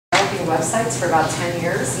developing websites for about 10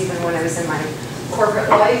 years, even when I was in my corporate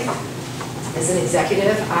life. As an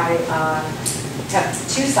executive, I have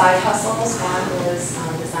two side hustles. One is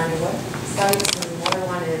designing websites, and the other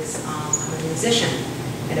one is I'm a musician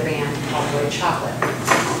in a band called White Chocolate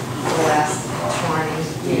for the last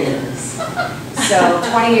 20 years. So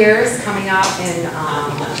 20 years coming up in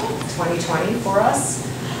 2020 for us.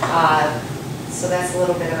 So that's a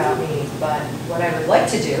little bit about me. But what I would like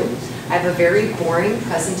to do, I have a very boring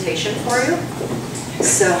presentation for you.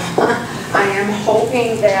 So I am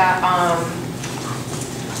hoping that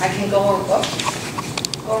I can go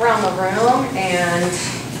around the room and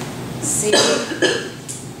see,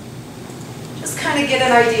 just kind of get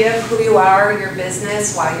an idea of who you are, your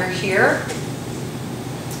business, why you're here.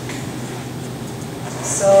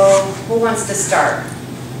 So who wants to start?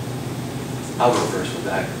 I'll go first with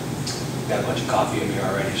that. Got a bunch of coffee in me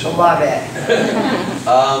already, so. Love it.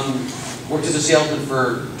 Worked as a salesman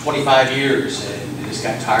for 25 years and just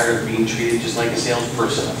got tired of being treated just like a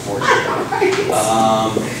salesperson, unfortunately.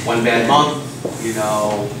 One bad month, you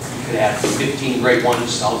know, you could have 15 great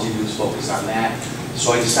ones, all you do is focus on that.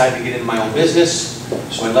 So I decided to get into my own business.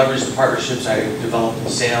 So I leveraged the partnerships I developed in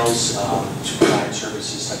sales to provide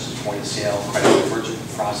services such as point of sale, credit merchant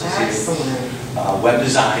processing, web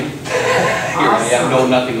design. Here I am, know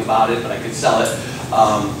nothing about it, but I could sell it.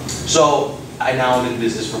 So I now am in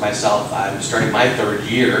business for myself. I'm starting my third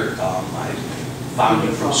year. I found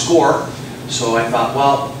you from SCORE. So I thought,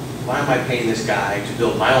 well, why am I paying this guy to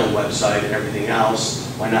build my own website and everything else?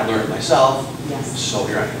 Why not learn it myself? Yes. So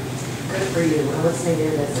here I am. Good for you. What's the name of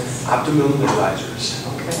your business? Optimum Advisors.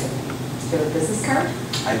 Okay. Do you have a business card?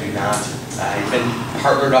 I do not. I've been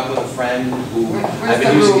partnered up with a friend who Where's I've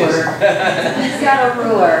been the using ruler? He's got a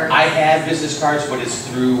ruler. I have business cards, but it's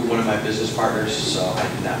through one of my business partners, so I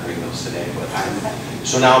did not bring those today. But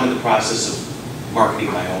so now I'm in the process of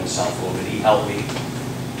marketing my own self a little bit. He helped me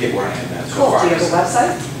get where I am at so Cool. far. Do you have a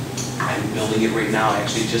website? I'm building it right now. I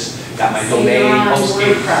actually just got my So domain. you're on Hosting.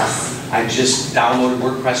 WordPress. I just downloaded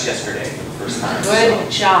WordPress yesterday for the first time.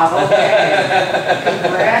 Good job. Okay.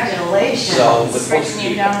 Congratulations. So with Write your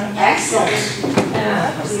name down. Excellent.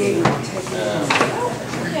 I'll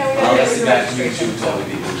let the guy from YouTube tell me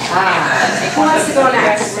these. Who wants to go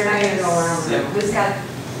next? We're not going to go around. Yep. Who's got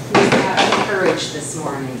courage this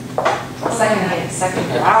morning? Second hand.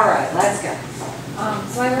 All right, let's go.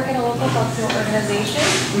 So I work at a local healthcare organization,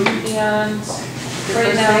 and Your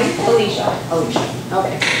right first now, name? Alicia. Alicia.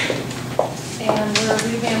 Okay. And we're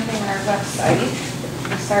revamping our website.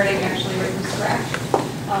 We're starting actually right from scratch.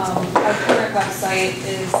 Our current website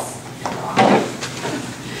is wrong.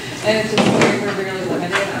 And it's just we're really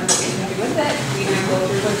limited on what we can do with it. We do go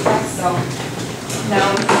through WordPress, so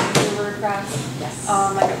now we're going through WordPress. Yes.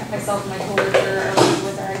 Myself and my coworker are working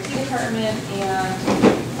with our IT department, and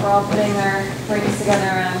we're all putting our brains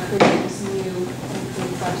together on creating this new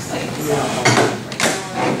improved website. So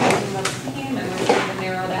right now we're working with the team and we're trying to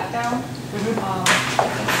narrow that down.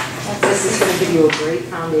 This is going to give you a great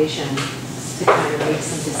foundation to kind of make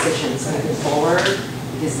some decisions moving forward,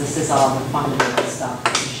 because this is all the fundamental stuff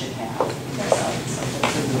that you should have in your site. So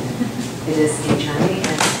that's a good. It is a journey and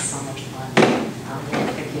it's so much fun. I'm going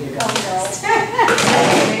to pick you to go next.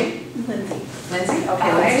 Lindsay. Lindsay? I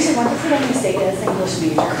Okay, actually went to Fredonia State as an English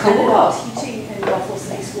major. Cool. Ended up teaching in Buffalo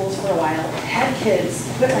City schools for a while. Had kids,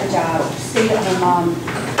 quit my job, stayed at home mom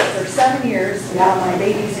for 7 years. Now my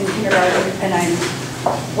baby's in kindergarten, and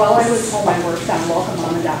while I was home, I worked on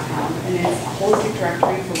welcomemama.com, and it's a holistic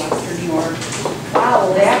directory for Western New York.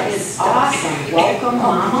 wow, that is awesome. Welcome,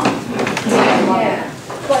 Mama. Yeah,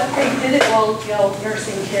 but they did it while, you know,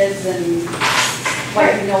 nursing kids and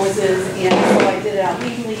wiping noses, and so I did it out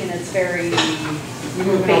legally, and it's very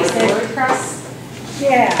basic. WordPress?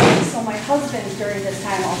 Yeah, so my husband during this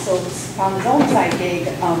time also found his own side gig,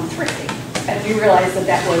 thrifting. And we realized that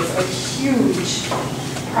that was a huge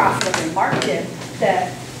profitable market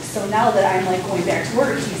that, so now that I'm like going back to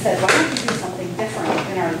work, he said, why don't you do something different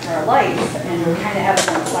in our life and kind of have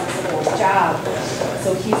a more flexible job.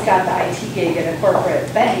 So he's got the IT gig at a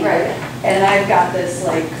corporate bank. Right. And I've got this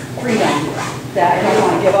like freedom that I don't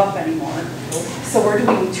want to give up anymore. So we're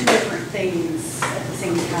doing two different things at the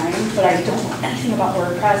same time, but I don't know anything about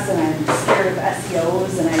WordPress, and I'm scared of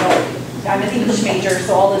SEOs, and I'm an English major,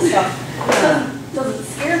 so all this stuff doesn't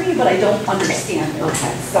scare me, but I don't understand it.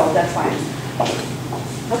 Okay. So that's fine.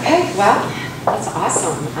 Okay, well, that's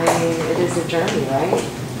awesome. I mean, it is a journey, right?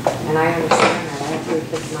 And I understand that. I have 3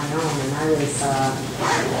 kids of my own, and I was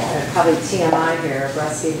probably TMI here, a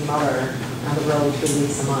breastfeeding mother on the road 3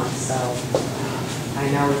 weeks a month. So I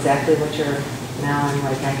know exactly what you're, now I'm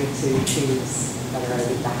like, I get to choose whether I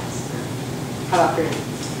leave the house or not. How about for you?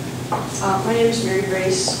 My name is Mary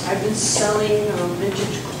Grace. I've been selling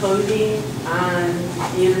vintage clothing on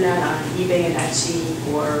the internet, on eBay and Etsy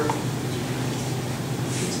for,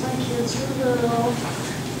 since my kids were little,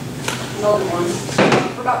 an older one,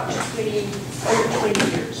 for about over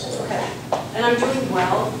 20 years. Okay. And I'm doing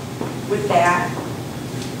well with that,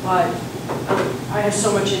 but I have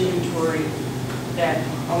so much inventory that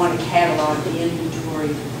I want to catalog the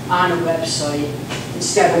inventory on a website You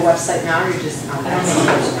instead have of a website now, or you just on I don't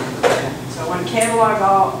that? know. So I want to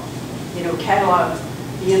catalog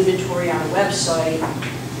the inventory on a website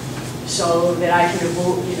so that I can,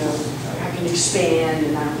 I can expand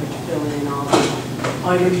and I don't have to fill in all the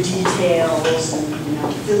item details and,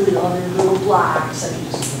 fill in all the little blocks. I can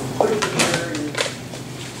just put it there and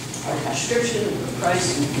a description, the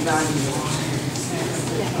price, and put on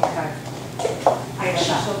Okay. Hi,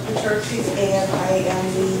 Michelle Petrosky, and I am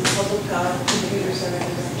the public computer center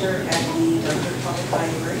director at the Dunkirk Public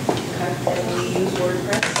Library. And we use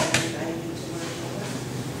WordPress, and I need to learn more.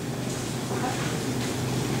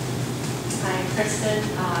 I'm Kristen,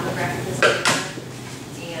 I'm a graphic designer,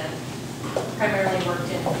 and primarily worked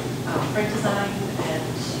in print design and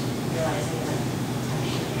realizing that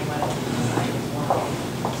actually web design is one way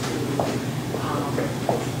to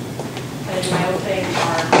kind of do my own thing or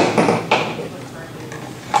look for a new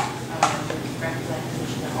graphic design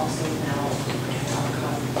position that also now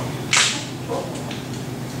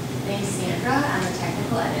name's Sandra, I'm a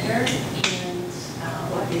technical editor, and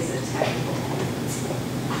What is it technical?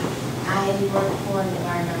 I work for an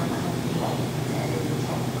environmental company that edited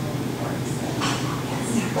technical reports.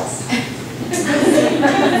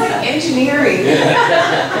 Engineering.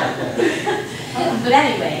 But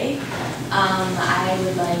anyway, I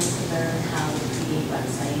would like to learn how to create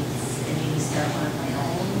websites and maybe start one of my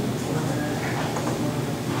own or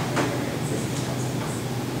existing websites.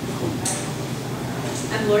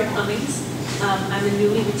 I'm Lori Cummings. I'm a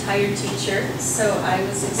newly retired teacher, so I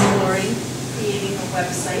was exploring creating a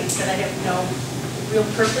website that I have no real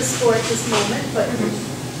purpose for at this moment, but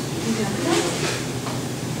you never know.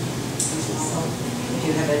 So, do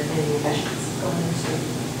you have any ambitions going into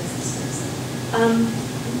business?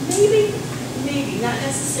 Maybe, not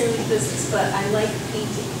necessarily business, but I like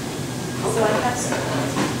painting. So I have some.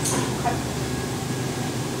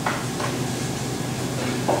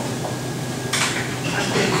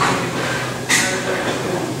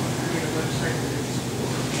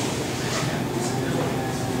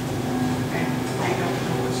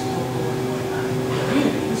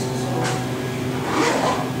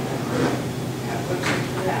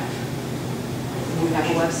 Do you have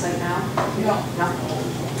a website now? No. No?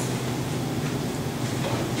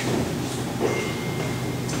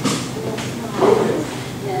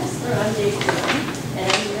 Yes, I'm Dave Dillon,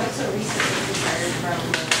 and we also recently retired from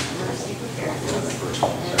emergency preparedness.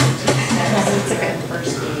 And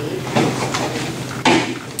first aid.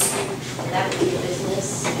 That would be a business,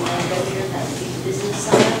 and earlier that would be the business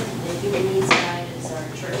side. The human needs side is our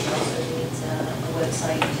church also needs a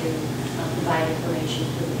website to provide information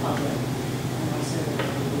to the public. And also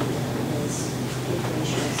this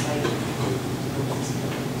informational site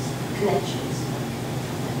connections.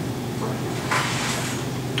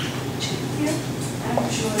 I'm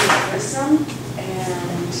Julia Grissom,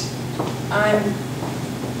 and I'm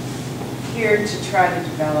here to try to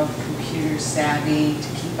develop computer savvy to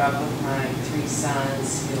keep up with my 3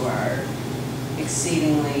 sons who are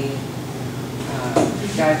exceedingly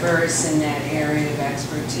diverse in that area of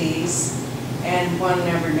expertise. And one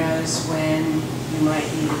never knows when you might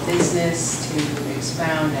need a business to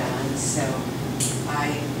expound on, so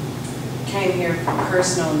I came here for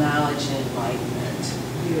personal knowledge and enlightenment.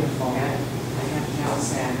 Beautiful. I have no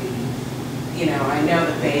savvy, I know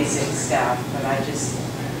the basic stuff, but I just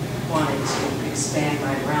wanted to expand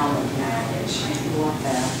my realm of knowledge. You love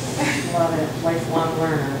that. Love it. Lifelong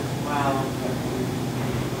learner. Well,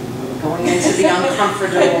 Going into the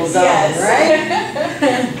uncomfortable zone, Yes. right?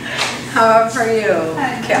 How about you?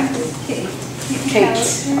 Hi, Kate. I'm Kate.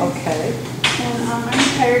 Kate, okay. And I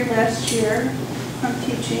retired last year from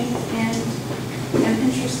teaching and I'm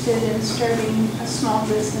interested in starting a small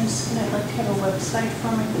business and I'd like to have a website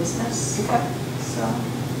for my business. Okay. So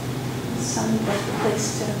it sounded like the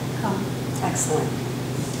place to come. Excellent.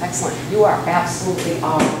 Excellent. You are absolutely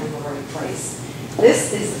all in the right place.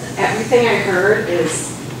 This is, everything I heard is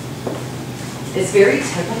very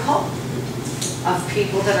typical of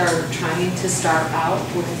people that are trying to start out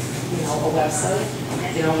with, a website.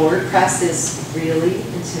 WordPress is really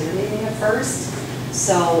intimidating at first.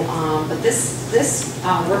 So, but this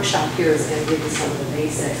workshop here is going to give you some of the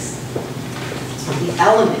basics, the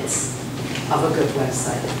elements of a good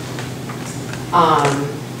website.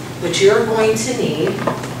 but you're going to need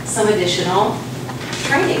some additional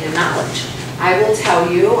training and knowledge. I will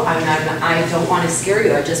tell you, I don't want to scare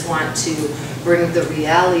you, I just want to bring the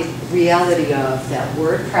reality of that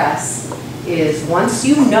WordPress is once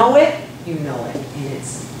you know it, and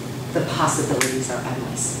the possibilities are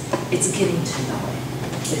endless. It's getting to know it.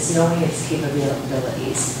 It's knowing its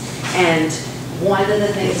capabilities. And one of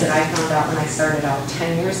the things that I found out when I started out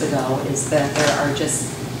 10 years ago is that there are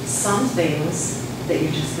just some things that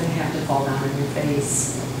you're just going to have to fall down on your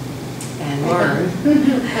face and learn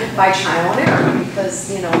by trial and error, because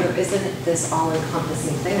there isn't this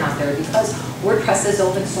all-encompassing thing out there, because WordPress is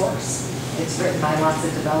open source. It's written by lots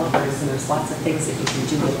of developers, and there's lots of things that you can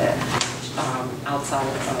do with it outside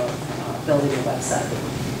of building a website.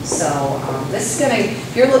 So this is going to,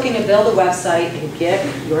 if you're looking to build a website and get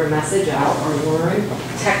your message out or learn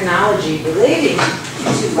technology relating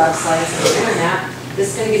to websites and the internet, this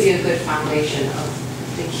is going to give you a good foundation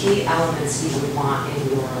of the key elements you would want in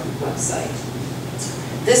your website.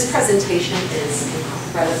 This presentation is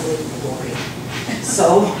incredibly boring.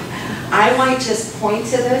 So I might just point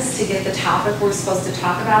to this to get the topic we're supposed to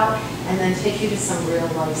talk about, and then take you to some real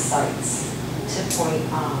life sites to point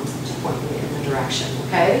you in the direction,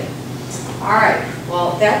 okay? All right,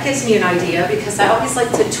 well, that gives me an idea, because I always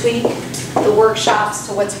like to tweak the workshops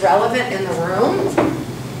to what's relevant in the room.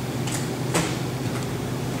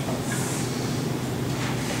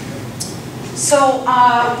 So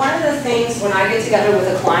one of the things when I get together with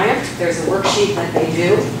a client, there's a worksheet that they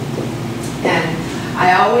do, and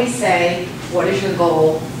I always say, what is your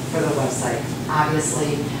goal for the website?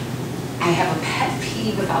 Obviously, I have a pet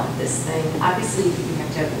peeve about this thing. Obviously, you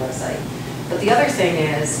have to have a website. But the other thing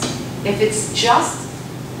is, if it's just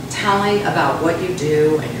telling about what you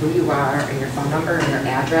do and who you are and your phone number and your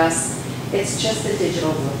address, it's just a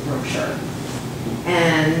digital brochure.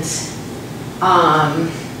 And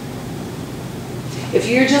if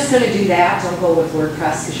you're just going to do that, don't go with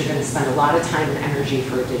WordPress, because you're going to spend a lot of time and energy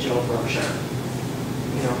for a digital brochure.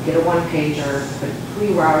 Get a one-pager, put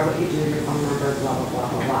who you are, what you do, your phone number, blah, blah, blah,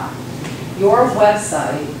 blah, blah. Your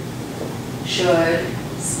website should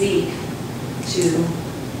speak to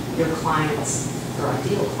your client's, your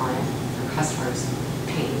ideal client, your customer's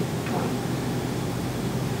pain point.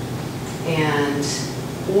 And,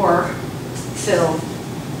 or fill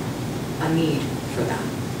a need for them.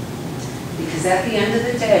 Because at the end of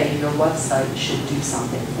the day, your website should do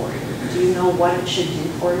something for you. Do you know what it should do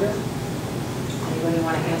for you? Anybody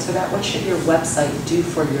want to answer that? What should your website do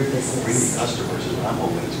for your business? Bring me customers is what I'm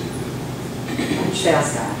hoping it's going to do.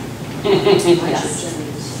 Sales guy. Yes.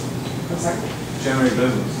 I'm sorry? Generate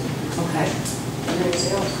business. Okay.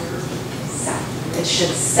 Sell. It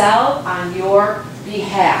should sell on your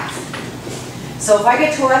behalf. So if I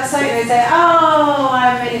get to a website and I say, oh,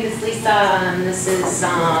 my name is Lisa, and this is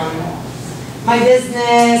my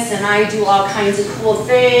business, and I do all kinds of cool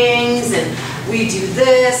things, and we do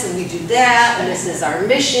this, and we do that, and this is our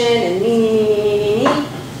mission, and me.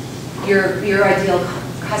 Your ideal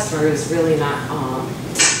customer is really not,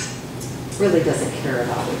 really doesn't care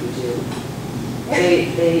about what you do.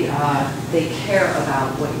 They care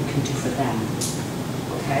about what you can do for them,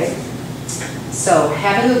 okay? So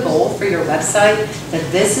having a goal for your website,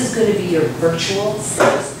 that this is going to be your virtual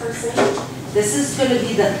salesperson, this is going to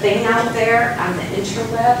be the thing out there on the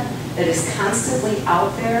interweb that is constantly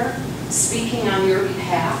out there speaking on your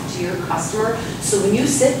behalf to your customer. So when you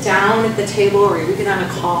sit down at the table or you get on a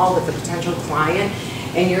call with a potential client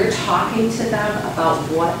and you're talking to them about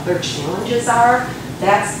what their challenges are,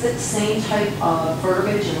 that's the same type of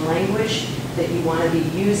verbiage and language that you want to be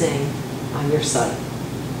using on your site.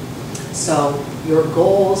 So your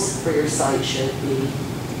goals for your site should be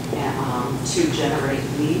to generate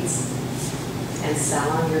leads and sell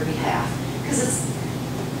on your behalf. Because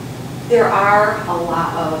there are a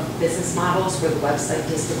lot of business models where the website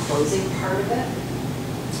is the closing part of it,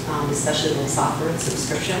 especially with software and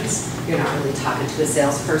subscriptions. You're not really talking to a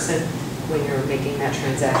salesperson when you're making that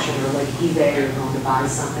transaction, or like eBay, or you're going to buy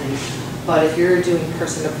something. But if you're doing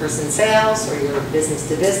person-to-person sales or you're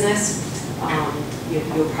business-to-business,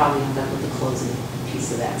 you'll probably end up with the closing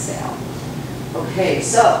piece of that sale. Okay,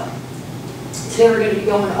 so today we're going to be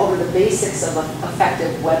going over the basics of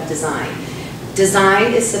effective web design.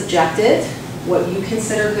 Design is subjective. What you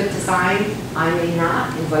consider good design, I may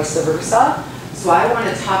not, and vice versa. So I want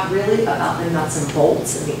to talk really about the nuts and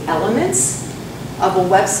bolts and the elements of a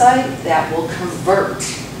website that will convert.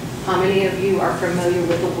 How many of you are familiar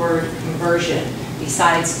with the word conversion,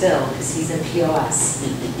 besides Phil, because he's in POS?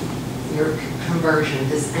 Your conversion.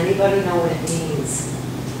 Does anybody know what it means?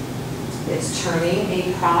 It's turning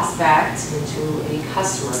a prospect into a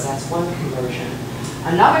customer. That's one conversion.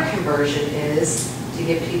 Another conversion is to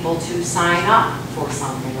get people to sign up for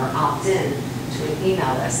something or opt in to an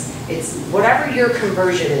email list. It's whatever your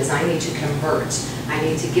conversion is, I need to convert. I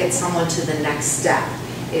need to get someone to the next step.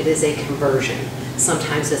 It is a conversion.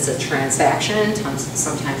 Sometimes it's a transaction,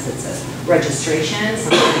 sometimes it's a registration,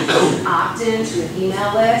 sometimes it's an opt-in to an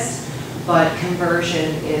email list, but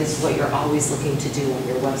conversion is what you're always looking to do on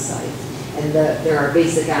your website. And there are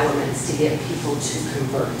basic elements to get people to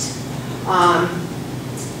convert.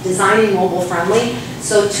 Designing mobile friendly.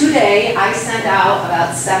 So today I send out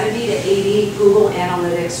about 70 to 80 Google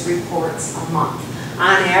Analytics reports a month.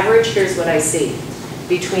 On average, here's what I see.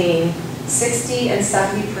 Between 60 and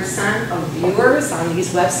 70% of viewers on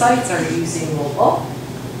these websites are using mobile.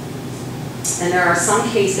 And there are some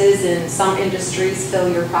cases in some industries,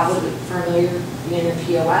 Phil, you're probably familiar being in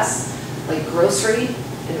POS, like grocery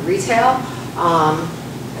and retail,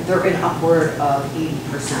 they're in upward of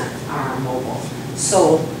 80% are mobile.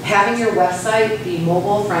 So having your website be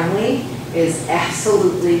mobile friendly is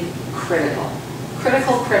absolutely critical.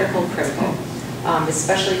 Critical, critical, critical,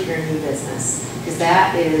 especially if you're a new business. Because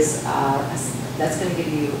that is, that's going to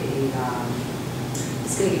give you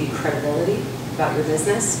it's going to give you credibility about your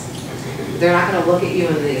business. They're not going to look at you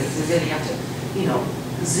and they're going to have to, you know,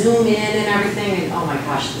 zoom in and everything and, oh my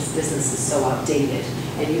gosh, this business is so outdated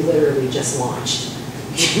and you literally just launched,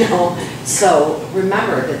 you know. So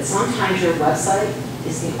remember that sometimes your website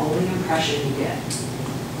is the only impression you get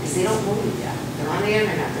because they don't know you yet. They're on the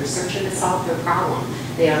internet, they're searching to solve their problem.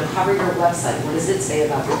 They uncover your website. What does it say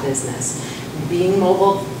about your business? Being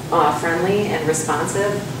mobile friendly and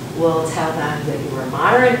responsive will tell them that you are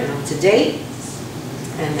modern and up to date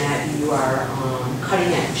and that you are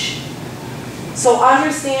cutting edge. So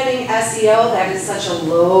understanding SEO, that is such a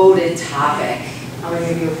loaded topic. How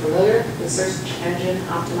many of you are familiar with search engine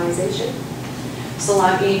optimization? So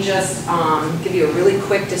let me just give you a really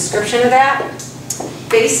quick description of that.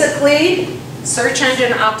 Basically, search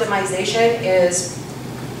engine optimization is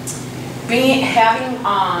having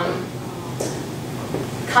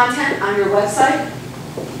content on your website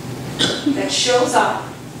that shows up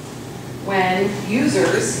when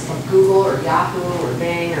users of Google or Yahoo or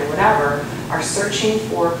Bing or whatever are searching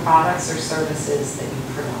for products or services that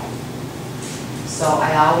you promote. So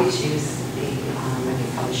I always use the, I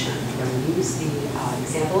mean, probably shouldn't, but I use the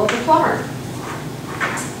example of the plumber.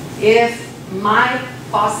 If my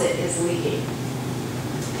faucet is leaking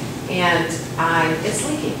and it's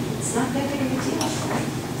leaking, it's not that big of a deal, right?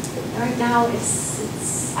 Right now,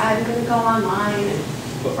 I'm going to go online and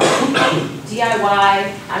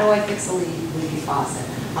DIY, how do I fix a leaky faucet?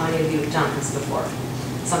 How many of you have done this before?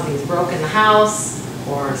 Something's broken in the house,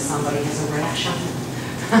 or somebody has a rash on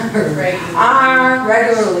their arm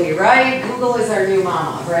regularly, right? Google is our new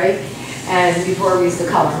mama, right? And before we used to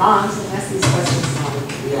call our moms and ask these questions, now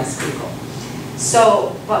we ask people.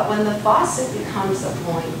 So, but when the faucet becomes a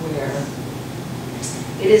point where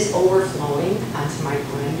it is overflowing onto my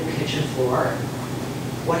brand new kitchen floor,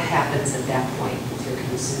 what happens at that point with your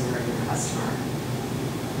consumer and your customer?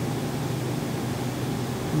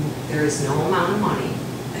 There is no amount of money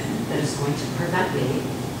that is going to prevent me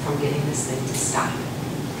from getting this thing to stop.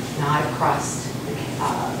 Now I've crossed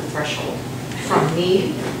the threshold from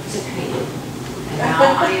need to pain. And now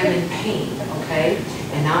I am in pain, okay?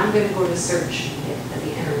 And now I'm going to go to search at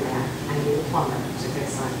the internet. I need a plumber to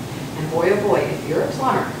fix that. And boy, oh boy, if you're a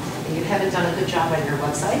plumber and you haven't done a good job on your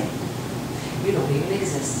website, you don't even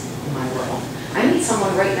exist in my world. I need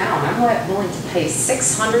someone right now, and I'm willing to pay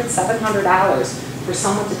 $600, $700 for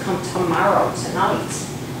someone to come tomorrow, tonight,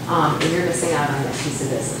 and you're missing out on that piece of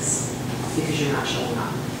business because you're not showing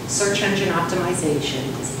up. Search engine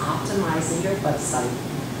optimization is optimizing your website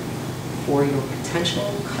for your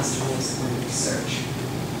potential customers when you search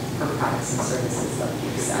for products and services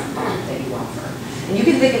that you offer. And you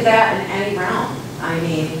can think of that in any realm. I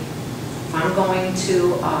mean, if I'm going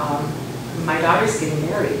to, my daughter's getting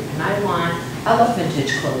married, and I love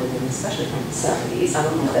vintage clothing, especially from the 70s. I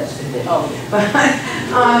don't know if that's vintage. Oh.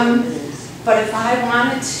 But if I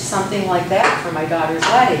wanted something like that for my daughter's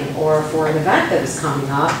wedding or for an event that was coming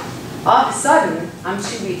up, all of a sudden, I'm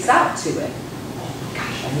 2 weeks out to it. Oh my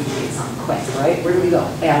gosh, I need to get something quick, right? Where do we go?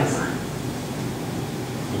 Amazon.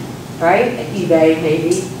 Right? eBay,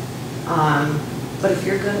 maybe. But if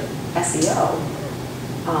you're good at SEO,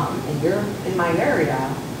 and you're in my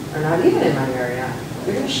area, or not even in my area,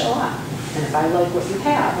 you're going to show up. And if I like what you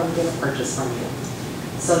have, I'm going to purchase from you.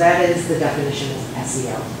 So that is the definition of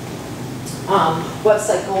SEO.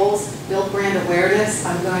 Website goals, build brand awareness.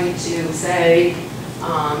 I'm going to say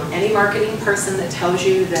any marketing person that tells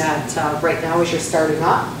you that right now as you're starting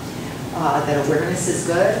up, that awareness is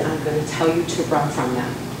good, and I'm going to tell you to run from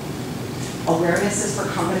them. Awareness is for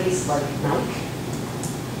companies like Nike,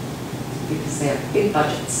 because they have big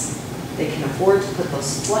budgets. They can afford to put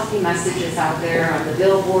those fluffy messages out there on the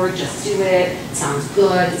billboard, just do it sounds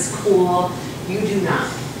good, it's cool. You do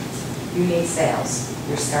not. You need sales.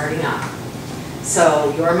 You're starting up.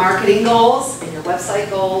 So your marketing goals and your website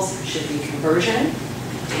goals should be conversion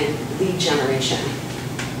and lead generation.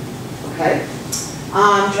 Okay?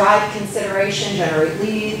 Drive consideration, generate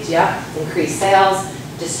leads, yep, increase sales,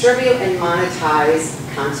 distribute and monetize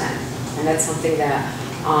content. And that's something that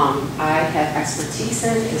I have expertise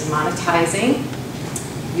in, is monetizing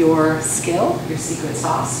your skill, your secret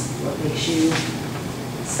sauce, what makes you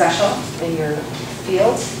special in your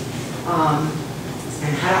field,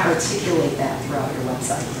 and how to articulate that throughout your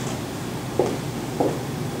website.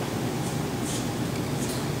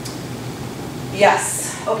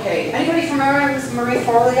 Yes, okay. Anybody familiar with Marie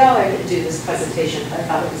Forleo? I didn't do this presentation, but I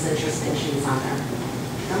thought it was interesting she was on there.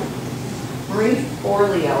 No? Marie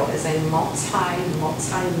Forleo is a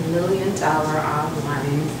multi-million dollar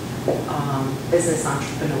online business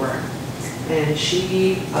entrepreneur. And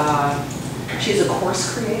she's a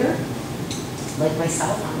course creator, like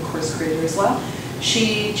myself. I'm a course creator as well.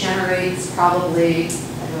 She generates probably,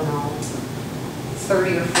 I don't know,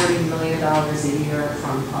 $30 or $40 million a year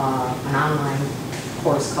from an online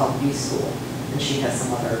course called B-School, and she has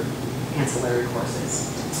some other ancillary courses.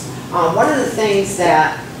 One of the things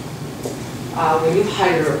that when you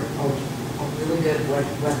hire a really good web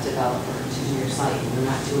developer to do your site and you're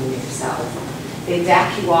not doing it yourself, they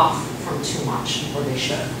back you off from too much, or they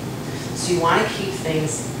should. So you want to keep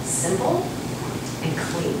things simple and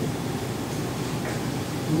clean.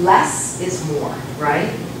 Less is more,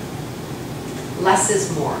 right? Less is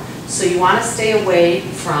more. So you want to stay away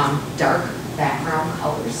from dark background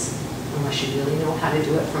colors, unless you really know how to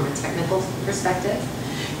do it from a technical perspective.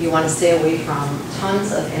 You want to stay away from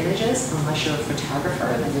tons of images, unless you're a photographer,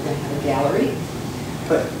 and then you're going to have a gallery.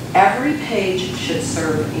 But every page should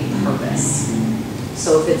serve a purpose.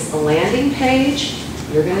 So if it's the landing page,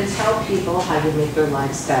 you're going to tell people how to make their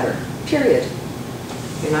lives better, period.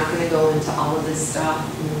 You're not going to go into all of this stuff,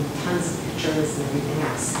 and tons of pictures and everything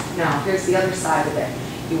else. Now, here's the other side of it.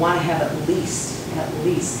 You want to have at least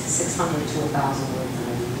 600 to 1,000 words on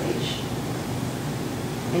every page.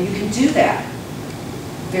 And you can do that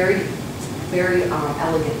very, very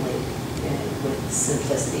elegantly and with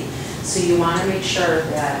simplicity. So you want to make sure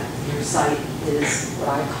that your site is what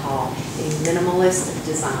I call a minimalist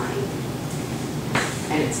design.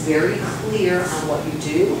 And it's very clear on what you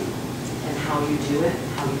do and how you do it,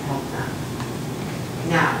 how you help them.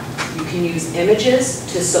 Now, you can use images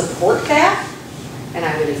to support that, and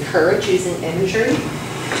I would encourage using imagery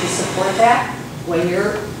to support that. When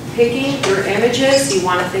you're picking your images, you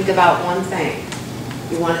want to think about one thing.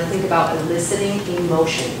 You want to think about eliciting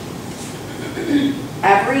emotion.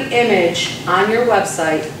 Every image on your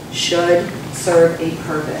website should serve a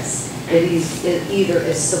purpose. It either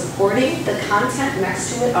is supporting the content next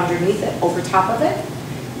to it, underneath it, over top of it,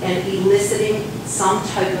 and eliciting some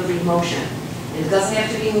type of emotion. And it doesn't have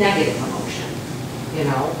to be negative emotion. You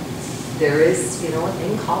know, there is, a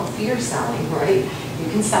thing called fear selling, right? You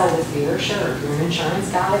can sell with fear, sure. If you're an insurance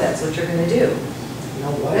guy, that's what you're going to do.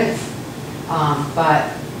 What if?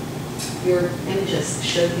 But your images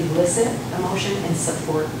should elicit emotion and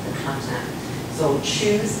support the content. So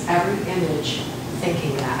choose every image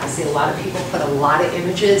thinking that. I see a lot of people put a lot of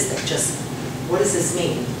images that just, what does this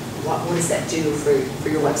mean? What does that do for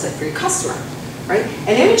your website, for your customer, right? And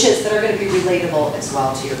images that are going to be relatable as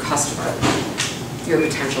well to your customer, your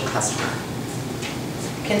potential customer.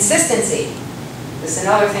 Consistency. This is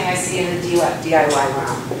another thing I see in the DIY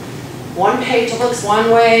realm. One page looks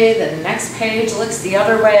one way, the next page looks the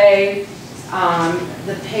other way.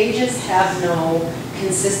 The pages have no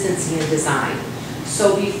consistency in design.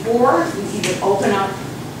 So before you even open up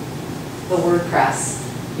the WordPress,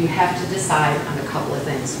 you have to decide on a couple of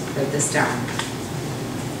things. Write this down.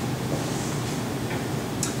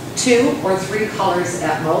 2 or 3 colors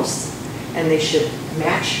at most, and they should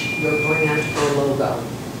match your brand or logo.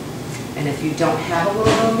 And if you don't have a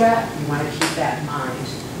logo yet, you want to keep that in mind.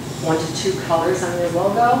 1 to 2 colors on your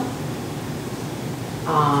logo.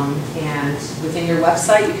 And within your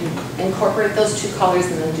website, you can incorporate those 2 colors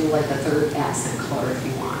and then do like a 3rd accent color if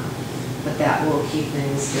you want. But that will keep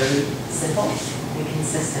things very simple and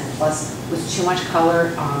consistent. Plus, with too much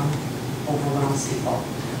color, overwhelms people.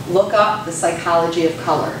 Look up the psychology of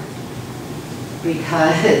color,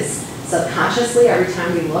 because subconsciously, every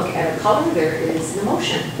time we look at a color, there is an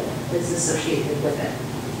emotion that's associated with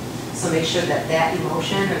it. So make sure that that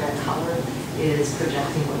emotion or that color is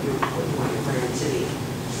projecting what you want your brand to be.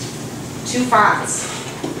 2 fonts.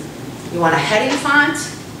 You want a heading font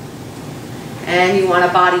and you want a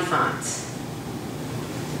body font.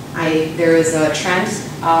 There is a trend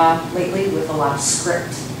lately with a lot of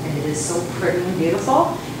script, and it is so pretty and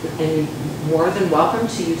beautiful, and you're more than welcome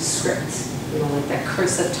to use script, like that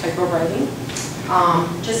cursive type of writing.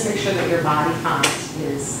 Just make sure that your body font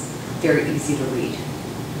is very easy to read.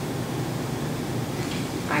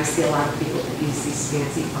 I see a lot of people that use these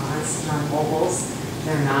fancy fonts on mobiles.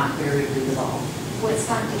 They're not very readable. What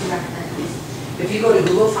font do you recommend? If you go to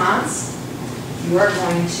Google Fonts, you are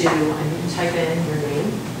going to, and you can type in your name,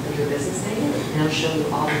 like your business name, and it'll show you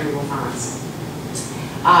all the Google fonts.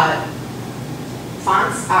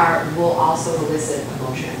 Fonts will also elicit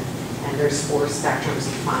emotion, and there's 4 spectrums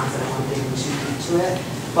of fonts, and I won't get into it,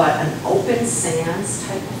 but an open sans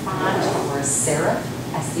type of font, or a serif,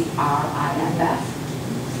 S-E-R-I-F-F,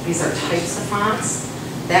 these are types of fonts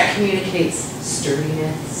that communicates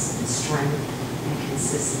sturdiness, and strength, and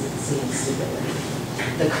consistency and stability.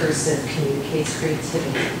 The cursive communicates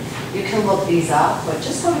creativity. You can look these up, but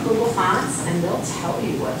just go to Google Fonts and they'll tell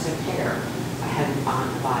you what to pair a heading font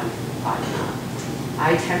and a body font.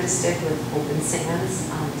 I tend to stick with open sans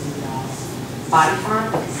on the body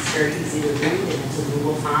font because it's very easy to read and it's a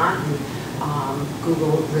Google font. And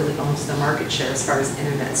Google really owns the market share as far as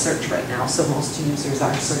internet search right now, so most users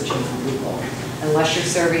are searching on Google. Unless you're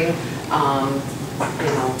serving,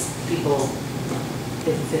 people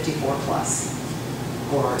 54 plus.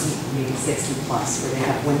 Or maybe 60 plus, where they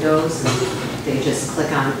have Windows and they just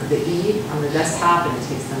click on the E on the desktop and it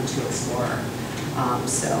takes them to Explorer.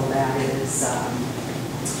 So that is,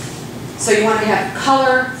 so you want to have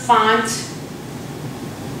color, font,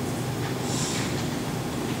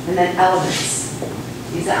 and then elements.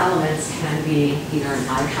 These elements can be either an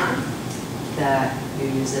icon that you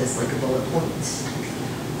use as like a bullet point.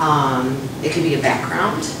 It can be a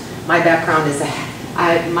background. My background is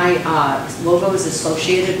my logo is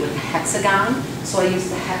associated with a hexagon, so I use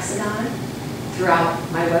the hexagon throughout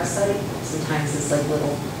my website. Sometimes it's like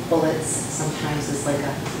little bullets, sometimes it's like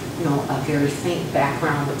a very faint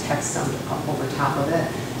background with text over top of it.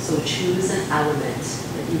 So choose an element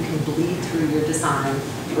that you can bleed through your design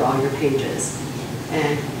through all your pages.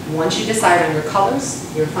 And once you decide on your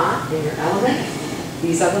colors, your font, and your element,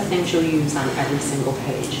 these are the things you'll use on every single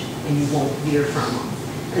page, and you won't veer from them.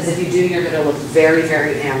 Because if you do, you're going to look very,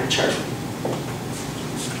 very amateur.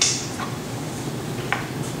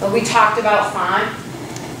 But we talked about font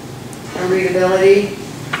and readability.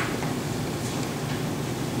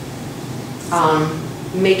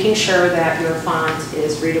 Making sure that your font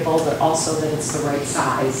is readable, but also that it's the right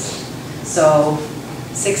size. So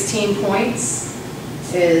 16 points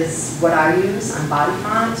is what I use on body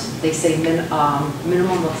font. They say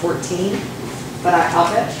minimum of 14. But I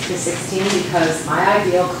up it to 16 because my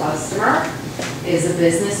ideal customer is a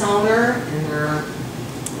business owner in their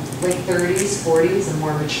late 30s, 40s, a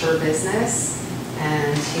more mature business,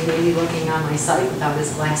 and he may be looking on my site without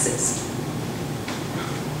his glasses.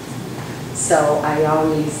 So I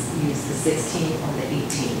always use the 16 or the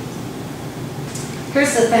 18.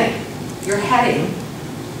 Here's the thing, your heading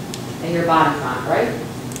and your body font, right?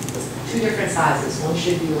 2 different sizes. One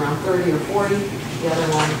should be around 30 or 40, the other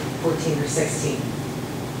one 14 or 16.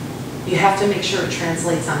 You have to make sure it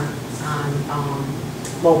translates on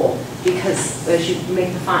mobile, because as you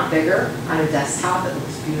make the font bigger on a desktop, it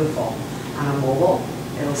looks beautiful. On a mobile,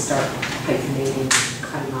 it'll start hyphenating,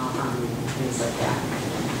 cutting off on things like that.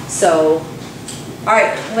 So, all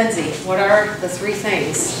right, Lindsay, what are the 3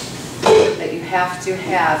 things that you have to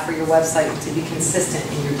have for your website to be consistent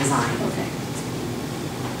in your design? Okay.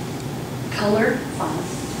 Color, font,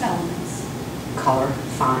 elements. Color,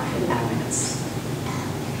 font, and elements.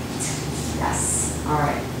 Yes, all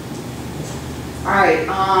right. All right,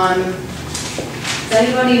 does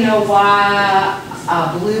anybody know why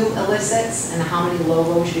blue elicits and how many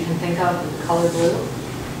logos you can think of with the color blue?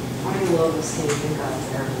 How many logos can you think of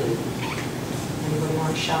that are blue? Anybody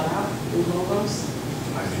want to shout out blue logos?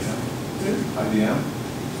 IBM. IBM?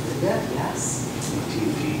 Good, yes.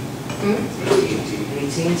 AT&T.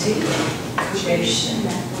 AT&T. Coco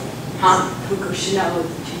Chanel. Huh? Coco Chanel with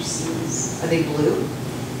 2 C's. Are they blue?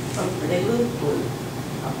 Oh, are they blue? Blue.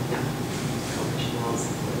 Oh, no. Coco Chanel's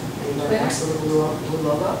blue. Anybody Twitter? else with a blue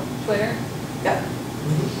logo? Twitter? Yep.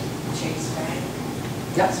 Chase Bank.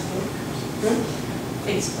 Yep.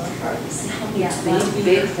 Facebook. Yeah.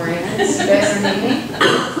 Big brands, you guys are naming.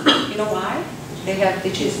 You know why?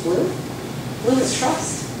 They choose blue. Blue is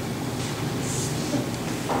trust.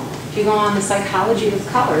 If you go on the psychology of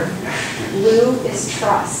color, blue is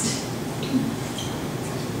trust.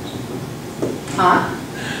 Huh?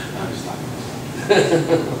 I'm just talking.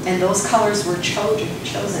 And those colors were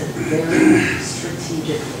chosen very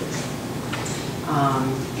strategically.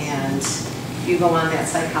 And if you go on that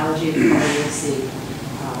psychology of color, you'll see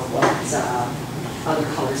what other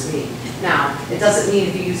colors mean. Now, it doesn't mean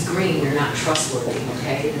if you use green, you're not trustworthy,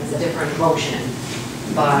 okay? It's a different emotion.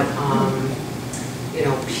 But, you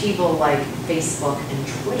know, people like Facebook and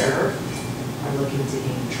Twitter are looking to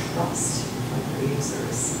gain trust from their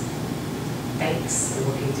users. Banks are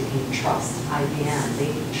looking to gain trust. IBM, they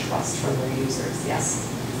need trust from their users, yes?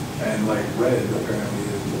 And like red apparently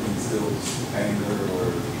instills anger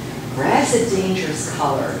or. Red's a dangerous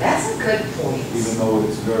color. That's a good point. Even though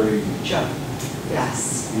it's very.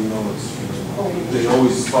 Yes. Even though it's, they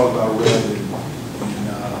always talk about red in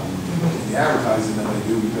the advertising that they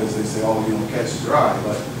do because they say, oh, you don't catch the dry,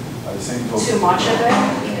 but by the same token. Too much of it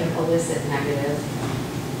can elicit negative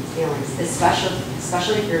feelings,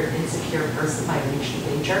 especially if you're an insecure person by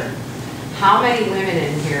nature. How many women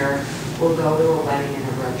in here will go to a wedding in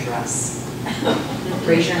a red dress?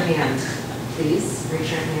 Raise your hand, please.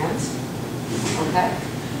 Raise your hand. Okay.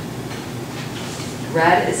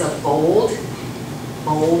 Red is a bold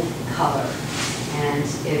color, and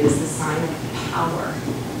it is the sign of power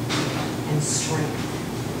and strength,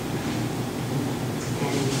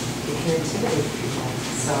 and it can intimidate people.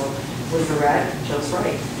 So with the red, Joe's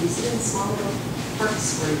right. Use it in small little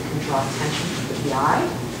perks where you can draw attention to the eye,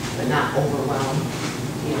 but not overwhelm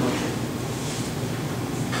the emotion.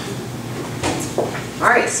 All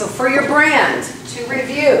right, so for your brand, to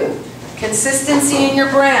review, consistency in your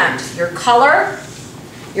brand, your color,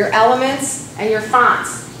 your elements, and your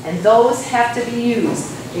fonts. And those have to be used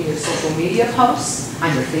in your social media posts,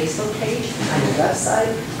 on your Facebook page, on your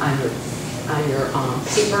website, on your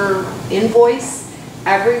paper invoice.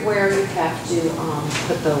 Everywhere you have to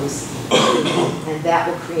put those, and that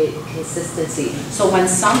will create consistency. So when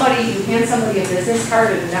you hand somebody a business card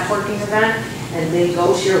at a networking event, and they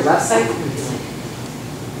go to your website, you'll be like,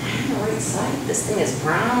 I'm on the right side. This thing is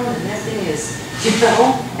brown, and that thing is, you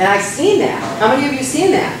know. And I've seen that. How many of you seen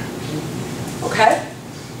that? Okay.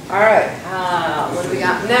 All right. What do we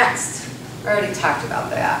got next? We already talked about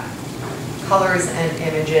that. Colors and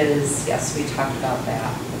images. Yes, we talked about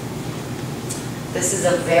that. This is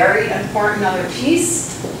a very important other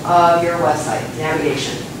piece of your website,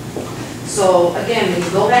 navigation. So again, when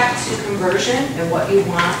you go back to conversion and what you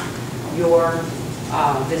want your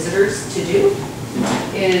visitors to do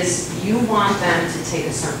is you want them to take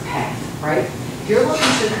a certain path, right? If you're looking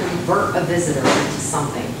to convert a visitor into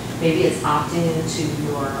something, maybe it's opting into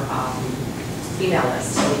your email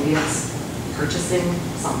list, maybe it's purchasing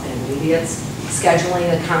something, maybe it's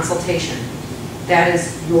scheduling a consultation. That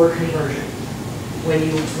is your conversion.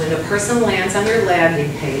 When a person lands on your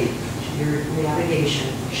landing page, your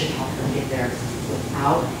navigation should help them get there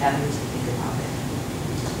without having to think about it.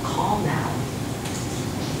 Call now.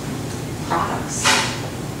 Products,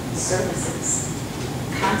 services,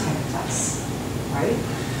 contact us, right?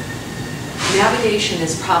 Navigation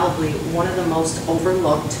is probably one of the most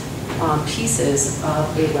overlooked pieces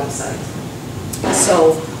of a website.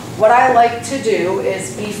 So what I like to do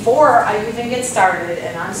is before I even get started,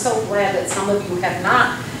 and I'm so glad that some of you have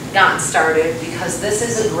not gotten started because this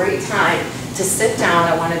is a great time to sit down.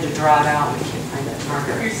 I wanted to draw it out, I can't find that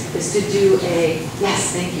marker, is to do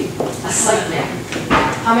yes, thank you, a site map.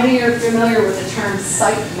 How many are familiar with the term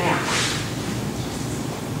site map?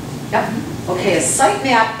 Yep. Okay, a site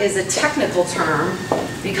map is a technical term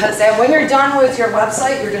because when you're done with your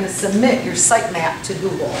website, you're going to submit your site map to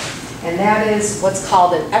Google. And that is what's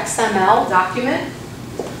called an XML document.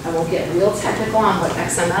 I won't get real technical on what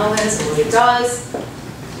XML is and what it does.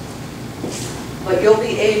 But you'll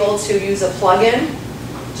be able to use a plugin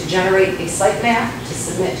to generate a site map to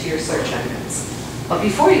submit to your search engines. But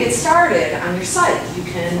before you get started on your site, you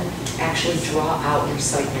can actually draw out your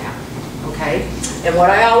site map, okay? And what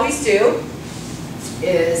I always do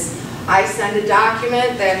is I send a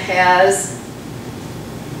document that has,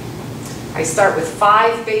 I start with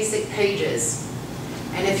 5 basic pages.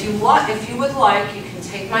 And if you would like, you can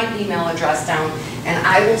take my email address down and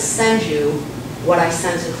I will send you what I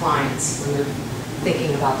send to clients when they're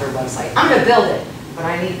thinking about their website. I'm gonna build it, but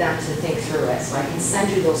I need them to think through it. So I can send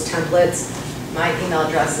you those templates. My email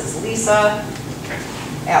address is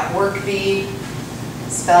lisa@workbee,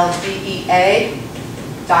 spelled BEA.com,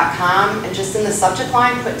 and just in the subject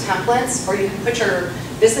line put templates, or you can put your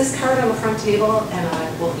business card on the front table and I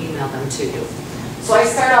will email them to you. So I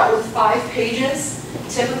start out with 5 pages,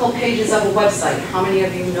 typical pages of a website. How many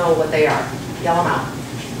of you know what they are? Yell them out.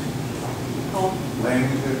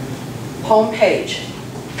 Landing page. Home page.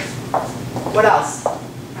 What else?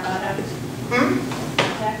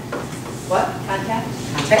 Contact, What? contact.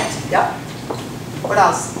 Contact, yep. What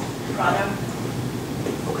else? Product.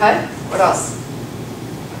 Okay, what else?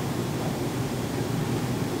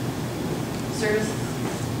 Service.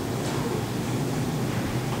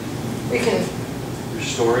 We can, Your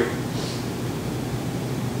story.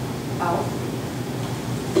 oh.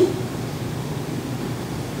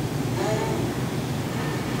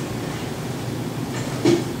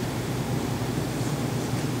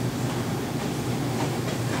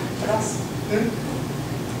 What else?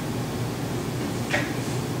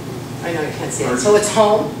 I know you can't see it. So it's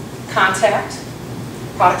home, contact,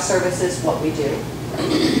 product services, what we do,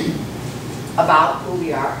 about who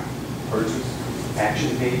we are, Purchase.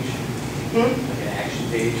 Action page. Like an action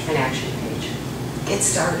page. an action page. Get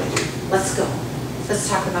started. Let's go. Let's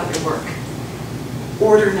talk about your work.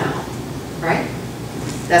 Order now, right?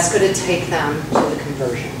 That's going to take them to the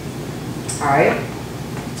conversion. All right?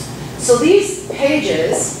 So these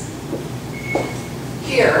pages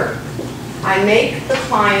here, I make the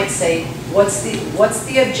client say, what's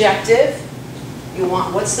the objective you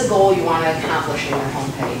want, what's the goal you want to accomplish in your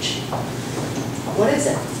homepage? What is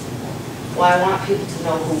it? Well, I want people to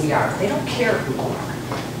know who we are. They don't care who we are.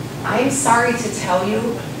 I'm sorry to tell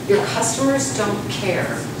you, your customers don't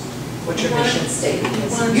care what your mission statement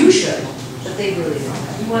is. You should, but they really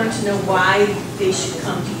don't. You want them to know why they should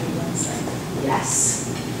come to your website. Yes,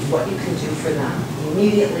 what you can do for them.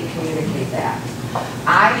 Immediately communicate that.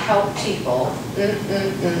 I help people,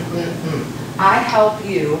 I help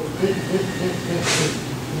you,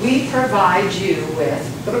 We provide you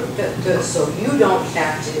with, so you don't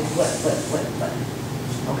have to,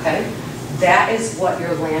 okay? That is what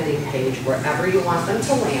your landing page, wherever you want them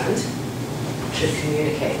to land, should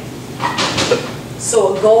communicate.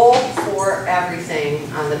 So a goal for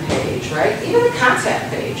everything on the page, right? Even the contact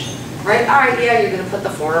page, right? All right, yeah, you're gonna put the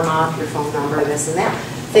form up, your phone number, this and that.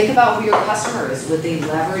 Think about who your customer is. Would they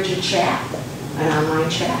leverage a chat, an online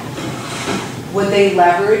chat? Would they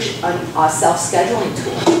leverage a self-scheduling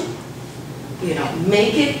tool? You know,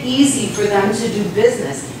 make it easy for them to do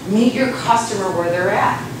business. Meet your customer where they're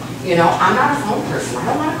at. You know, I'm not a phone person. I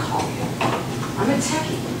don't want to call you. I'm a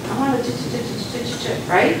techie. I want to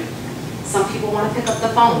right? Some people want to pick up the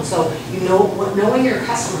phone. So you know, knowing your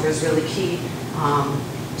customer is really key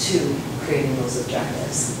to creating those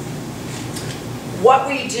objectives. What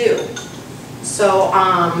we do. So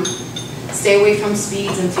stay away from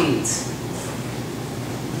speeds and feeds.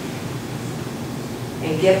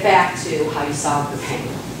 And get back to how you solve the pain.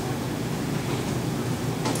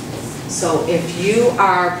 So if you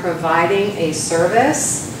are providing a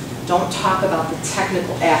service, don't talk about the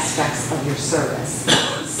technical aspects of your service.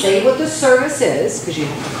 Say what the service is, because you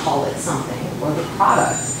have to call it something, or the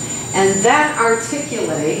product, and then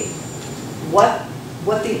articulate what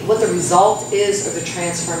the result is or the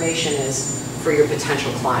transformation is for your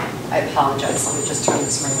potential client. I apologize, let me just turn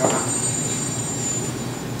this ring around.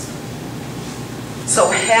 So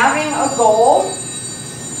having a goal,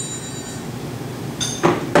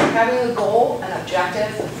 an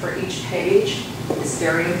objective for each page is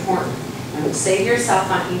very important. And say to yourself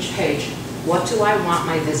on each page, what do I want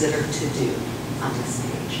my visitor to do on this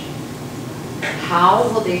page? How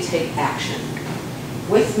will they take action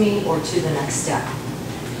with me or to the next step?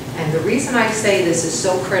 And the reason I say this is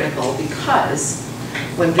so critical because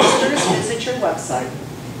when visitors visit your website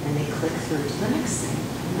and they click through to the next thing,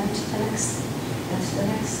 and then to the next thing, and to the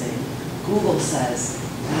next thing, Google says,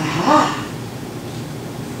 aha,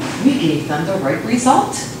 we gave them the right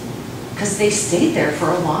result because they stayed there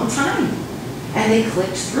for a long time and they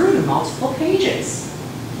clicked through to multiple pages.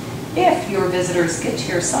 If your visitors get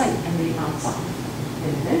to your site and they bounce off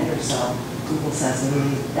in a minute or so, Google says,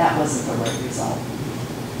 that wasn't the right result.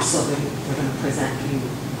 So they're going to present you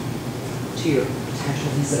to your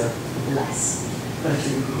potential visitor less. But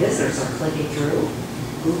if your visitors are clicking through,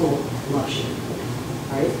 Google loves you,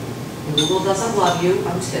 right? And Google doesn't love you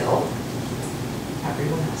until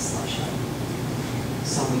everyone else loves you.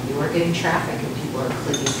 So when you are getting traffic and people are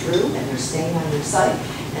clicking through and they're staying on your site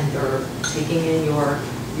and they're taking in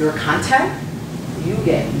your content, you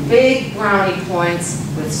get big brownie points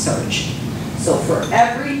with search. So for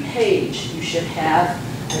every page, you should have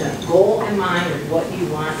a goal in mind of what you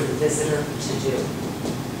want your visitor to do.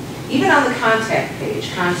 Even on the contact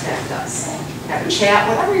page, contact us. Have a chat,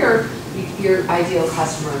 whatever your ideal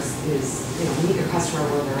customer is, you know, meet your customer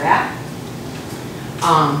where they're at.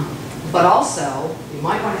 But also, you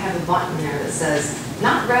might want to have a button there that says,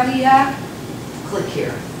 not ready yet, click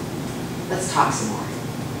here. Let's talk some more.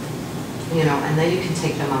 You know, and then you can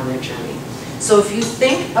take them on their journey. So if you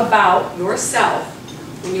think about yourself,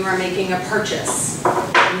 when you are making a purchase,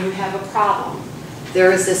 and you have a problem,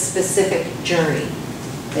 there is this specific journey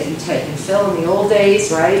that you take. And Phil, in the old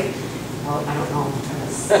days, right? Well, I don't know, I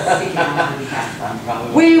was speaking on my behalf. I'm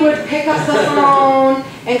probably. We would pick up the phone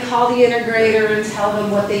and call the integrator and tell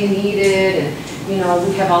them what they needed, and, you know,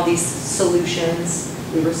 we have all these solutions.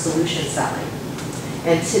 We were solution selling.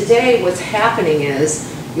 And today, what's happening is,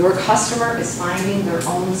 your customer is finding their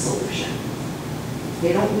own solution.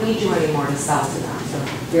 They don't need you anymore to sell to them.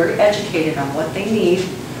 They're very educated on what they need,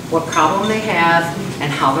 what problem they have,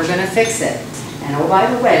 and how they're gonna fix it. And oh, by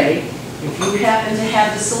the way, if you happen to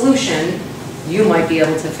have the solution, you might be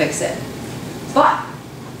able to fix it. But,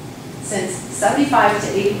 since 75 to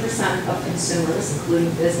 80% of consumers, including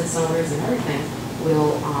business owners and everything,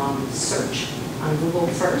 will search on Google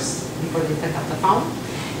first before they pick up the phone,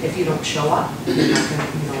 if you don't show up, you're not gonna,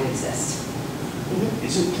 you don't exist.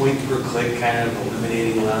 Isn't point per click kind of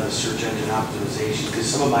eliminating a lot of the search engine optimization? Because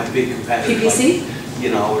some of my big competitors, PPC? like, you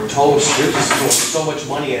know, or Toast, they're just throwing so much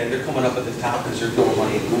money at it, they're coming up at the top because they're throwing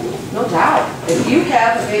money at Google. No doubt. If you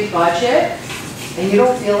have a big budget and you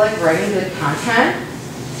don't feel like writing good content,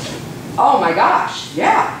 oh my gosh,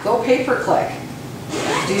 yeah, go pay per click.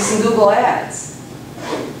 Do some Google ads.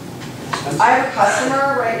 I have a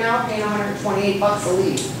customer right now paying $128 a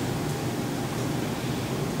lead.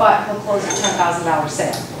 But he'll close a $10,000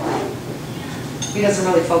 sale. He doesn't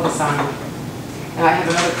really focus on, and I have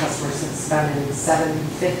another customer that's spending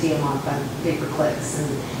 $750 a month on pay-per-clicks, and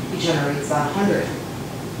he generates about 100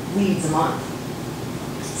 leads a month.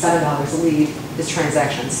 $7 a lead, his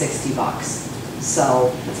transaction $60.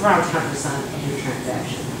 So it's around 10% of your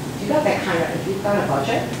transaction. If you've got that kind of, if you've got a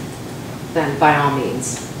budget, then by all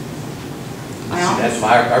means. By all That's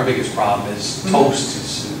means. our biggest problem is Toast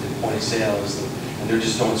is the point of sale and they're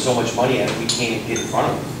just throwing so much money at it, we can't get in front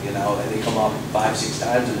of them, you know, and they come up 5-6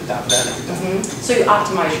 times in the top 10 every time. So you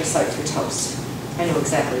optimize your site for Toast. I know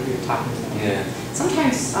exactly what you're talking about. Yeah.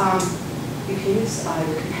 Sometimes you can use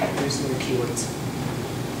your competitors in your keywords.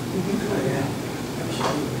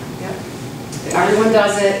 Yep. Everyone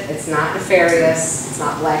does it. It's not nefarious. It's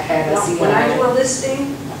not black hat. When I do a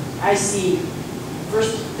listing, I see,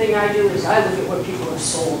 first thing I do is I look at what people have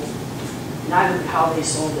sold. And I look at how they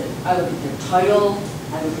sold it. I look at their title,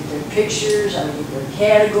 I look at their pictures, I look at their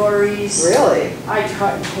categories. Really? I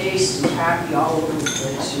cut and paste and copy all over the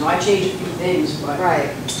place. You know, I change a few things, but Right.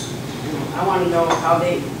 you know, I want to know how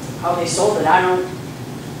they sold it. I don't,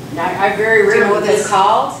 and I very Do you know rarely. what it's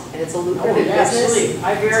called? And it's a lucrative Oh, yeah, business. absolutely.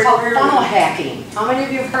 I It's very called rarely. funnel hacking. How many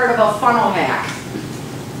of you have heard of a funnel hack?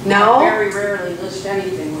 No? Very rarely list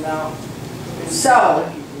anything without.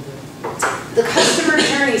 So, the customer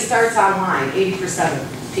journey starts online. 80%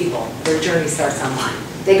 of people, their journey starts online.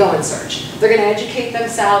 They go and search. They're going to educate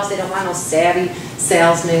themselves. They don't want no savvy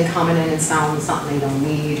salesman coming in and selling something they don't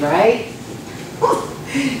need, right?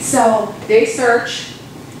 So they search.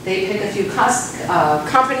 They pick a few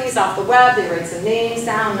companies off the web. They write some names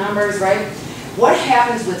down, numbers, right? What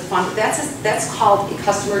happens with funnel? That's called a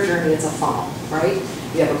customer journey. It's a funnel, right?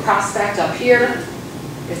 You have a prospect up here.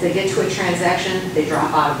 If they get to a transaction, they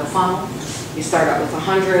drop out of the funnel. You start out with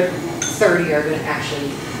 100, 30 are going to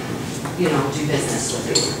actually, you know, do business with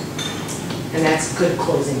you. And that's good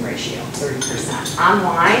closing ratio, 30%.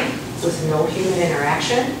 Online, with no human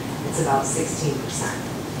interaction, it's about 16%.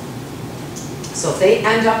 So if they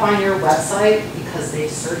end up on your website because they've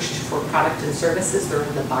searched for product and services, they're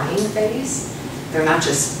in the buying phase. They're not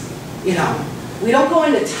just, you know, we don't go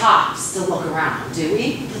into Tops to look around, do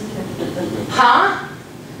we? Huh?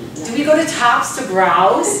 Do we go to Tops to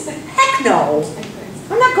browse? Heck no.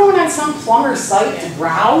 I'm not going on some plumber site to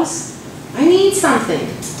browse. I need something.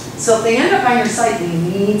 So if they end up on your site, they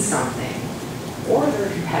need something. Or they're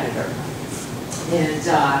a competitor. And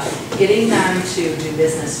getting them to do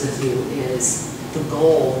business with you is the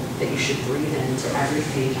goal that you should breathe into every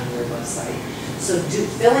page on your website. So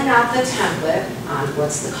filling out the template on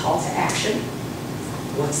what's the call to action,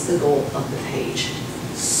 what's the goal of the page.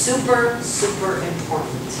 Super, super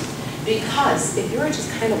important. Because if you're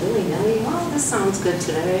just kind of willy-nilly, well, this sounds good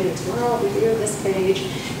today, and tomorrow we do this page,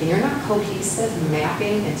 and you're not cohesive,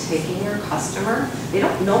 mapping and taking your customer, they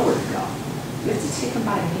don't know where to go. You have to take them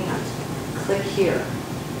by the hand. Click here,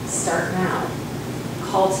 start now,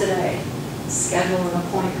 call today, schedule an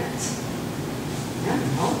appointment. I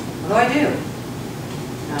don't know, what do?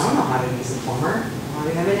 I don't know how to use a plumber. I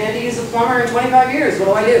haven't had to use a plumber in 25 years,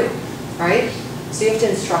 what do? Right? So you have to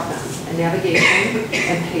instruct them. And navigation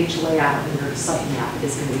and page layout in your site map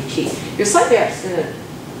is going to be key. Your site map is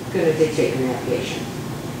going to dictate your navigation.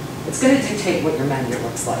 It's going to dictate what your menu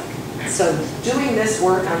looks like. So doing this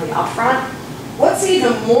work on the upfront, what's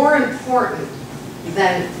even more important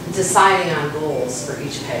then deciding on goals for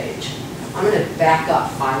each page. I'm gonna back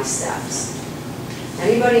up 5 steps.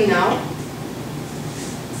 Anybody know?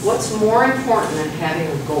 What's more important than having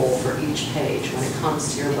a goal for each page when it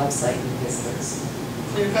comes to your website and visitors?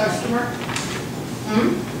 Your customer? Hmm?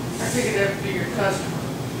 I think it'd have to be your customer.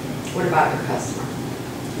 What about your customer? I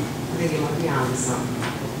think you might be on to something.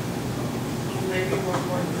 Maybe more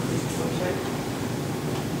important than the website.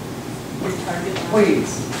 Your target. Well,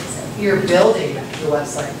 you're building the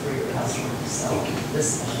website for your customers, so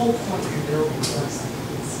this whole point you're building the website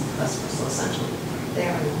is customers, so essentially, they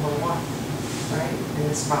are number one, right, in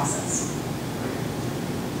this process.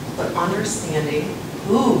 But understanding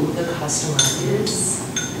who the customer is.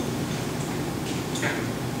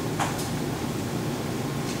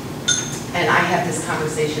 And I have this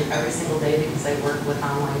conversation every single day because I work with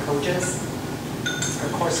online coaches or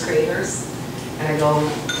course creators. And I go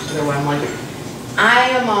to their I'm like,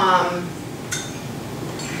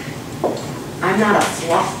 I'm not a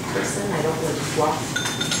fluff person. I don't like fluff.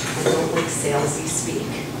 I don't like salesy speak,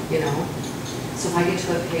 you know? So if I get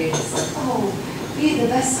to a page, it's like, oh, be the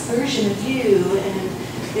best version of you, and,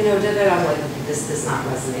 you know, I'm like, okay, this does not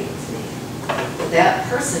resonate with me. But that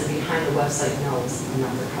person behind the website knows I'm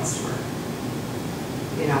not their customer.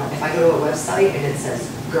 You know, if I go to a website and it says,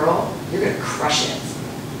 girl, you're gonna crush it.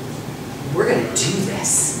 We're gonna do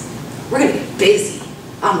this. We're gonna get busy.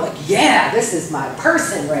 I'm like, yeah, this is my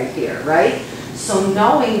person right here, right? So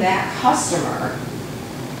knowing that customer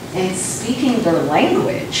and speaking their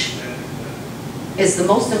language is the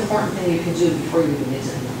most important thing you can do before you even get to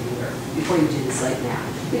the computer, before you do this right now.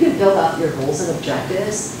 You can build out your goals and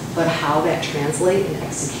objectives, but how that translates in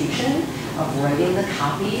execution of writing the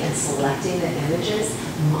copy and selecting the images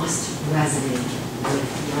must resonate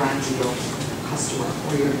with your ideal customer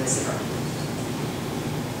or your visitor.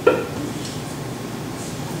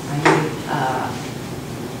 I need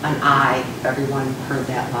an I. Everyone heard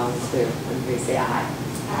that loud and clear when they say I.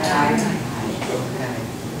 I. Okay.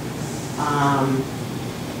 I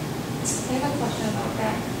have a question about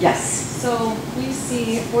that. Yes. So we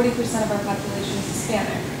see 40% of our population is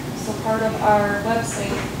Hispanic. So part of our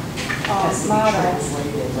website Has to be model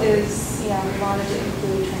translated, right? is, yeah, we wanted to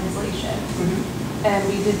include translation. And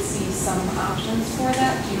we did see some options for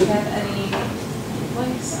that. Do you have any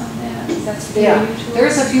links on that? That's new Yeah, to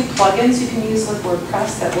there's a us? few plugins you can use with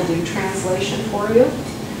WordPress that will do translation for you.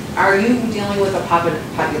 Are you dealing with a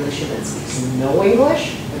population that speaks no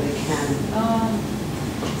English, or they can?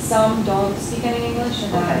 Some don't speak any English,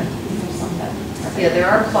 and Okay. then there's some that are. Yeah, there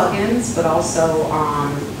are plugins, but also,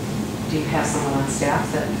 do you have someone on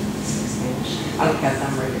staff that speaks Spanish? I would have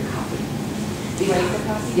them write a copy. Do you write the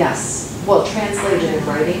copy? Yes, well, translated in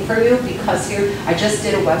writing for you, because here, I just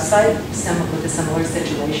did a website with a similar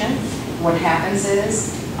situation. What happens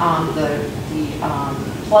is, the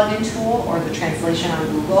plugin tool or the translation on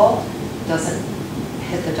Google doesn't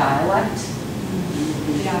hit the dialect.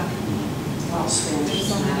 Yeah. Well, Spanish. There's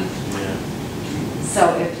so many. Yeah. So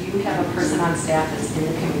if you have a person on staff that's in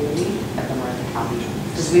the community, have them write the copy,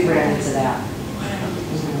 because we ran into that.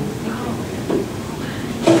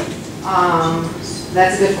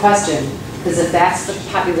 That's a good question, because if that's the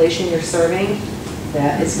population you're serving,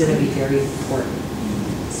 that is going to be very important.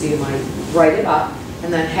 So you might write it up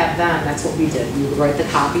and then have them, that's what we did. We would write the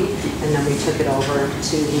copy and then we took it over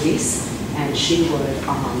to Luis and she would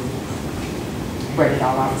write it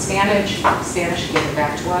all out in Spanish, give it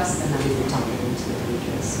back to us, and then we would dump it into the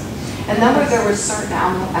pages. And then there were certain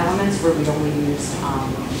elements where we only used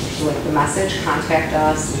like the message, contact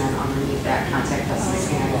us, and then underneath that, contact us in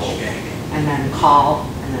Spanish. And then call,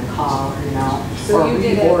 you know. So or you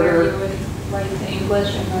did it where reorder. you would write the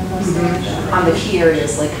English and then the Spanish? On the key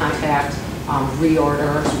areas like contact,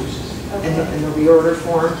 reorder, Okay. in the reorder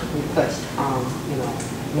form, we put, you know,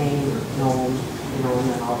 name, known, you know, and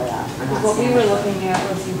then all that. And that's What we were Spanish. looking at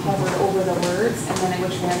was you hovered over the words and then it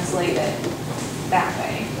would translate it that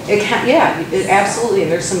way. It can, yeah, absolutely,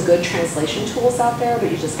 and there's some good translation tools out there, but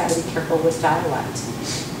you just gotta be careful with dialect,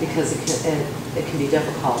 because it can be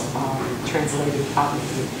difficult, translating probably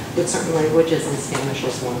with certain languages, and Spanish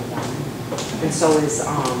is one of them. And so is,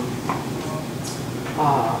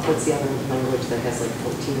 what's the other language that has like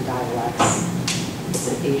 14 dialects? It's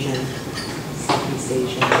an Asian, Southeast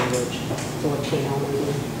Asian language, Filipino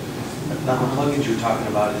maybe. Now, the plugins you're talking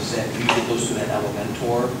about, is that you get those through that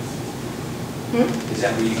Elementor? Is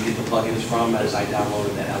that where you get the plugins from, as I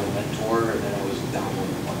downloaded that Elementor, and then I was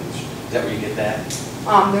downloading the plugins? Is that where you get that?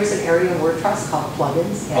 There's an area in WordPress called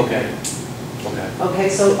plugins. Yeah. Okay, okay. Okay,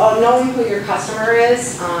 so knowing who your customer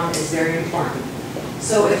is very important.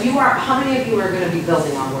 So if you are, how many of you are going to be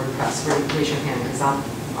building on WordPress? Raise your hand, because I'll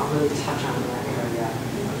really touch on that area.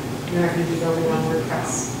 You're not gonna be building on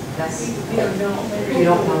WordPress. That's, We don't know. You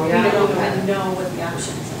don't know yet? We don't Okay. even know what the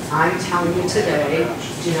options are. I'm telling you today,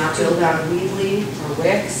 do not build on Weebly or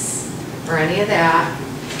Wix or any of that.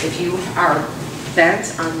 If you are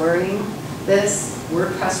bent on learning this,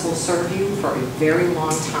 WordPress will serve you for a very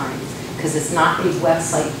long time because it's not a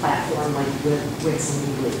website platform like Wix and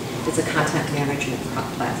Weebly. It's a content management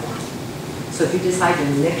platform. So if you decide to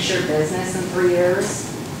mix your business in 3 years,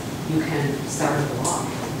 you can start a blog.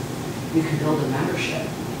 You can build a membership.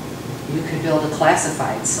 You can build a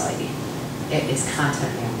classified site. It is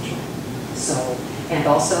content management. So, and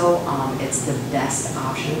also, it's the best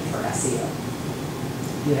option for SEO.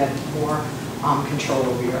 You have more control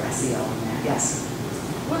over your SEO on that. Yes?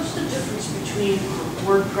 What's the difference between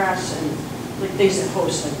WordPress and, like, they said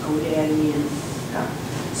hosts like GoDaddy and,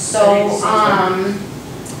 So,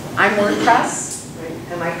 I'm WordPress,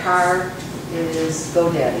 and my car is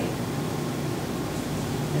GoDaddy.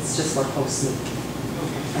 It's just what hosts me.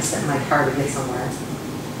 I sent my car to get somewhere.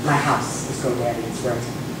 My house is GoDaddy, it's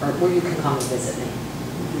where you can come and visit me.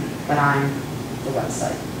 But I'm the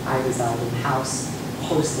website. I reside in the house.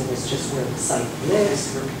 Hosting is just where the site lives,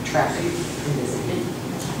 for traffic and visiting.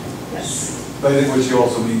 Yes. But I think what she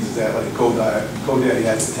also means is that like GoDaddy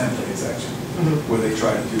has a template section where they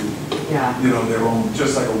try to do, Yeah. you know, their own,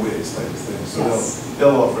 just like a Wix type of thing. So Yes.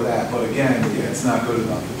 they'll offer that, but again, yeah, it's not good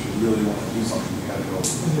enough. If you really want to do something, you gotta go.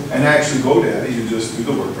 And actually GoDaddy, you just do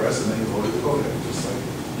the WordPress and then you load it to GoDaddy, just like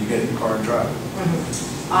you get in your car and drive.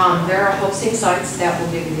 There are hosting sites that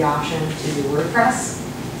will give you the option to do WordPress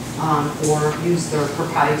or use their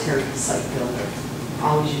proprietary site builder.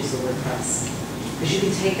 Always use the WordPress. Because you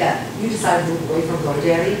can take that, you decide to move away from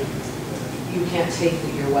GoDaddy, you can't take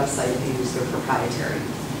your website if you use their proprietary.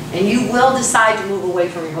 And you will decide to move away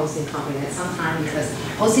from your hosting company at some time because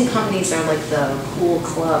hosting companies are like the cool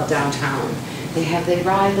club downtown. They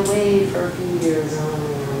ride the wave for a few years,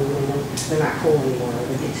 and they're not cool anymore.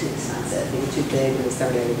 They get too expensive, they get too big, and they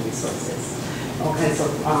start adding resources. Okay, so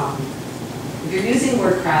if you're using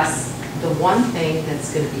WordPress, the one thing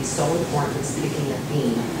that's going to be so important is picking a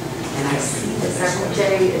theme. And I see this every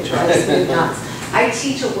day, it drives me nuts. I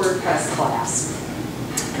teach a WordPress class,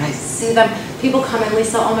 and I see them, people come in,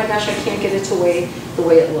 Lisa, oh my gosh, I can't get it to the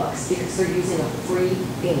way it looks because they're using a free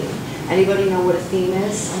theme. Anybody know what a theme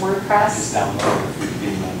is in WordPress? Just download it for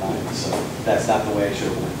you my mind, so that's not the way I should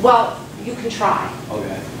have went. Well, you can try,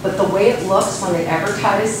 Okay. but the way it looks when they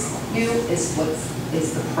advertise you is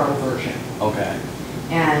the pro version. Okay.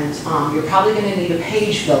 And you're probably going to need a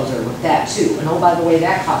page builder with that too. And oh, by the way,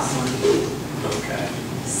 that costs money. Okay.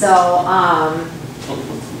 So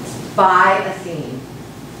buy a theme.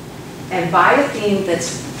 And buy a theme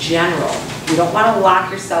that's general. You don't want to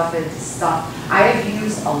lock yourself into stuff. I have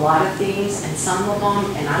used a lot of themes and some of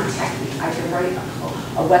them, and I'm techie. I can write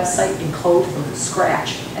a website in code from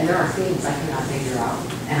scratch. And there are themes I cannot figure out.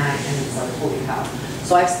 And it's like, holy cow.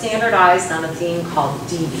 So I've standardized on a theme called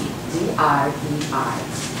Divi, D-I-V-I.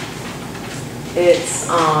 It's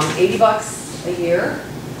 $80 a year.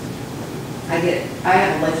 I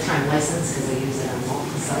have a lifetime license because I use it on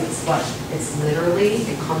multiple sites, but it's literally,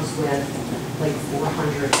 it comes with like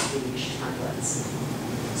 400 page templates.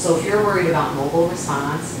 So if you're worried about mobile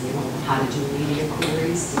response and you don't know how to do media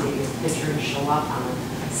queries to get your picture to show up on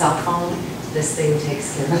a cell phone, this thing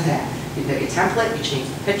takes care of that. You pick a template, you change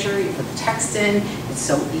the picture, you put the text in, it's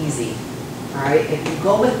so easy. All right, if you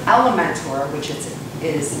go with Elementor, which is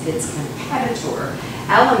its competitor,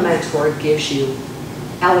 Elementor gives you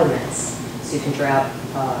elements. So you can drag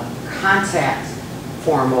a contact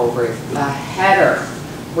form over it, a header,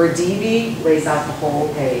 where Divi lays out the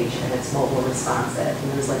whole page and it's mobile responsive.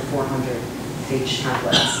 And there's like 400 page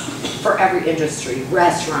templates for every industry,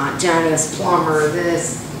 restaurant, dentist, plumber,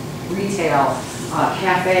 this, retail,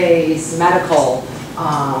 cafes, medical.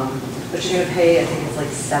 But you're gonna pay, I think it's like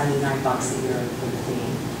 $79 a year for the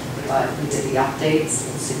theme. But we did the updates,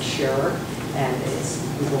 it's secure, and it's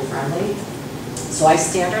Google friendly. So I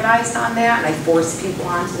standardized on that, and I force people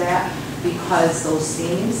onto that because those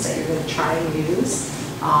themes that you're going to try and use,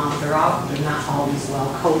 they're not always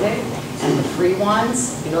well coded. And the free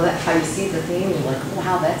ones, you know, that's how you see the theme, you're like, oh,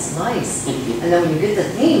 wow, that's nice. And then when you get the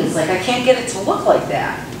theme, it's like, I can't get it to look like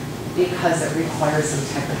that because it requires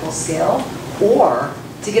some technical skill. Or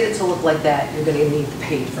to get it to look like that, you're going to need the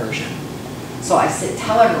paid version. So I say,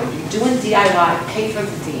 tell everyone, you're doing DIY, pay for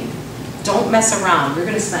the theme. Don't mess around. You're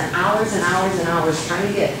going to spend hours and hours and hours trying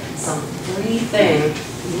to get some free thing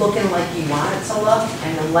looking like you want it to look,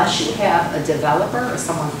 and unless you have a developer or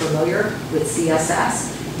someone familiar with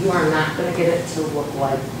CSS, you are not going to get it to look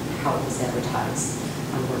like how it was advertised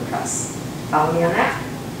on WordPress. Follow me on that?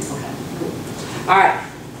 Okay, cool. All right.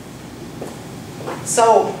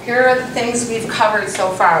 So here are the things we've covered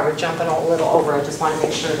so far. We're jumping a little over. I just want to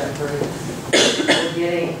make sure that we're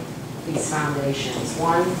getting these foundations.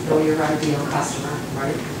 One, know your ideal customer,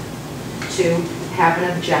 right? Two, have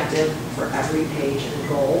an objective for every page and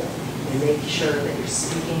goal, and make sure that you're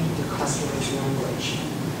speaking your customer's language.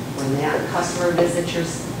 When that customer visits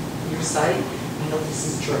your site, I know this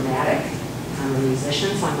is dramatic. I'm a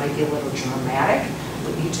musician, so I might be a little dramatic,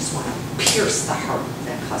 but you just want to pierce the heart of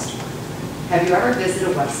that customer. Have you ever visited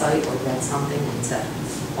a website or read something and said,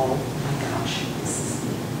 oh my gosh, this is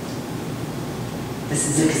me. This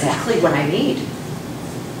is exactly what I need.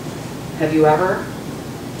 Have you ever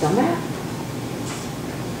done that?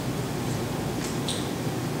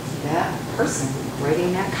 That person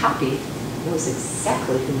writing that copy knows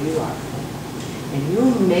exactly who you are. And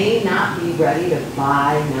you may not be ready to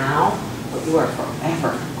buy now, but you are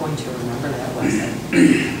forever going to remember that website.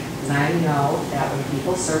 Because I know that when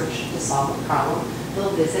people search to solve a problem,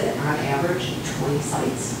 they'll visit on average 20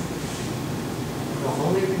 sites. They'll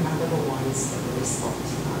only remember the ones that really spoke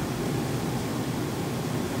to them.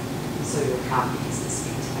 So your copy is to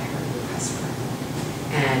speak to every customer.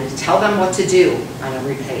 And tell them what to do on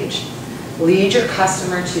every page. Lead your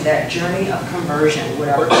customer to that journey of conversion,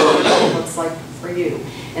 whatever it looks like for you.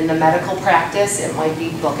 In the medical practice, it might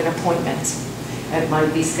be book an appointment. It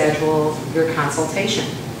might be schedule your consultation.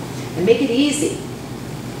 And make it easy.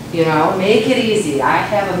 You know, make it easy. I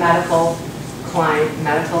have a medical client in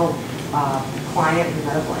the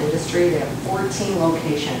medical industry. They have 14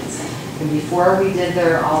 locations. And before we did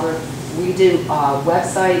we do a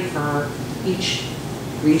website for each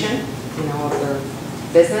region, you know, of their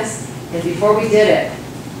business. And before we did it,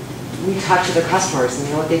 we talked to the customers, and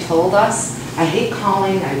you know what they told us? I hate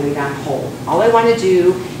calling, I wait on hold. All I want to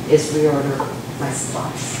do is reorder my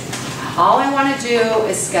supplies. All I want to do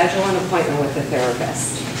is schedule an appointment with a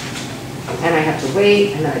therapist. And I have to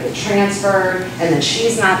wait, and then I get transferred, and then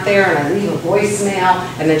she's not there, and I leave a voicemail,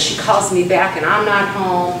 and then she calls me back, and I'm not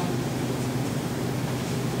home.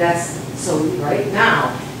 So right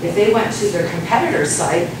now, if they went to their competitor's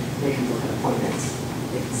site, they can book an appointment.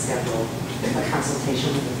 They can schedule a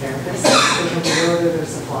consultation with a therapist. They can reorder their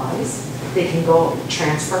supplies. They can go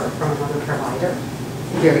transfer from another provider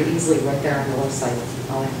very easily right there on the website.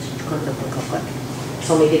 All I have to click.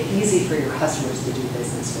 So make it easy for your customers to do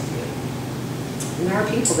business with you. And there are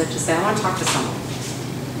people that just say, I want to talk to someone.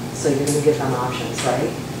 So you're going to give them options, right?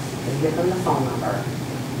 You're going to give them the phone number.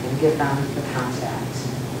 You're going to give them the contact.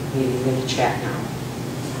 Maybe you're going to chat now.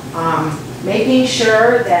 Making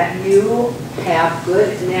sure that you have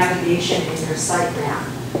good navigation in your sitemap,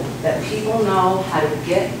 that people know how to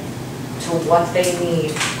get to what they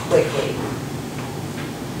need quickly.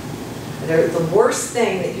 The worst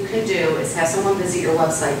thing that you can do is have someone visit your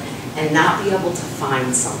website and not be able to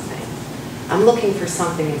find something. I'm looking for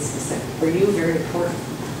something in specific. For you, very important.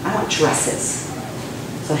 I want dresses.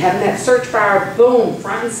 So having that search bar, boom,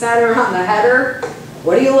 front and center on the header,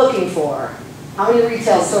 what are you looking for? How many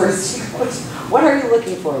retail stores do you go to? What are you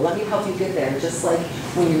looking for? Let me help you get there. Just like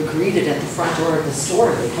when you're greeted at the front door of the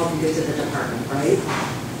store, they help you get to the department, right?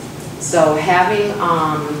 So having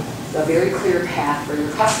a very clear path for your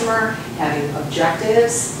customer, having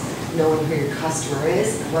objectives, knowing who your customer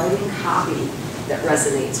is, and writing copy that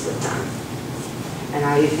resonates with them. And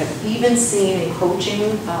I have even seen in coaching,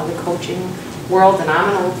 the coaching world, and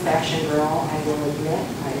I'm an old-fashioned girl, I will admit,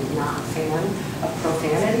 I am not a fan of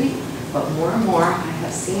profanity, but more and more I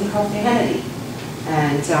have seen profanity.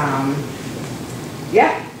 And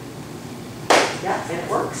yeah, and it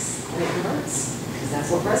works, and it converts, because that's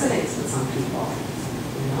what resonates with some people.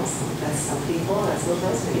 You know, some people, that's what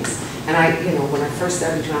resonates. And when I first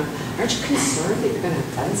started doing, aren't you concerned that you're going to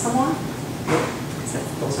offend someone? I said,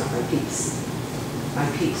 those aren't my peeps. My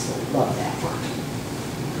peeps will love that word.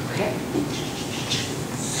 Okay?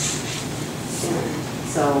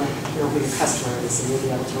 So, who your customer is, and you'll be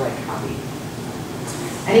able to write copy.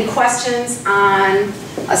 Any questions on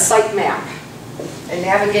a site map and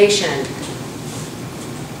navigation?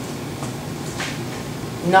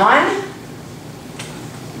 None?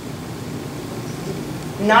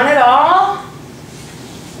 None at all?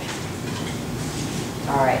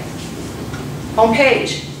 All right. Home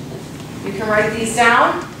page. You can write these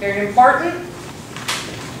down. Very important.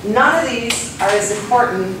 None of these are as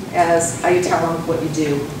important as how you tell them what you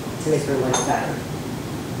do to make their life better.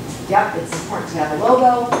 Yep, it's important to have a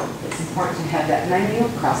logo. It's important to have that menu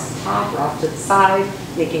across the top or off to the side,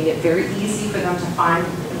 making it very easy for them to find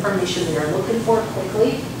the information they are looking for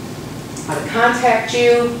quickly. How to contact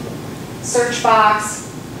you, search box.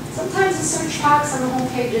 Sometimes the search box on the home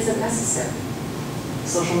page isn't necessary.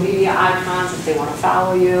 Social media icons if they want to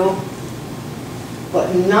follow you.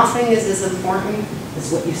 but nothing is as important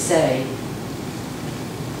as what you say.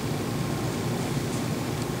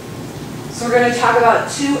 So we're going to talk about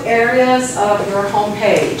 2 areas of your home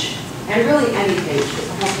page, and really any page, because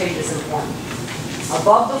the home page is important.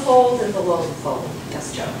 Above the fold and below the fold.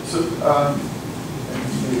 Yes, Joe? So,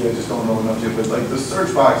 maybe I just don't know enough yet, but like the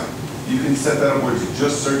search box, you can set that up where it's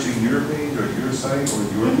just searching your page or your site, or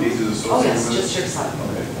your page is Oh, associated yes, with it? just your site.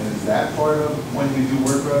 Okay, and is that part of when you do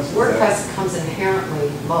WordPress? Is that- WordPress comes inherently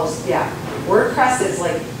WordPress is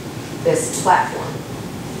like this platform,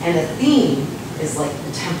 and the theme is like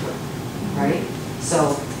the template, right?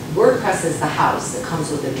 So WordPress is the house that comes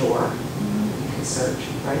with a door. You can search,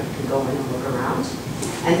 right? You can go in and look around.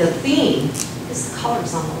 And the theme is the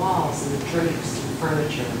colors on the walls and the drapes and the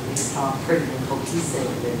furniture, and makes it all pretty and cohesive,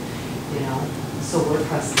 and, you know. So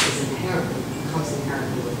WordPress is comes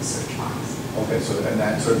inherently with the search box. Okay, so, and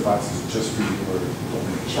that search box is just for your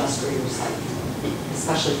domain? Just for your site,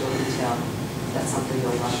 especially for retail. That's something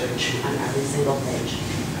you'll leverage on every single page.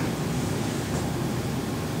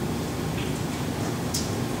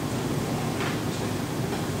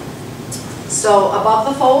 So above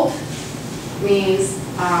the fold means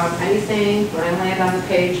anything, when I land on the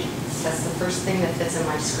page, that's the first thing that fits in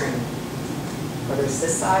my screen. Whether it's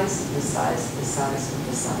this size, this size, this size, or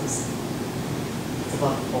this size. It's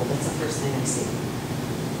above the fold, that's the first thing I see.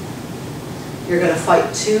 You're going to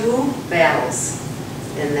fight 2 battles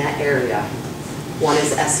in that area. One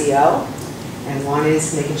is SEO, and one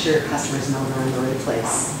is making sure your customers know they're in the right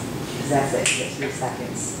place. Because that's it, you get 3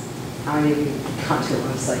 seconds. How many of you come to a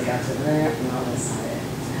website, got to there? No, that's not it.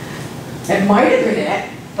 It might have been it,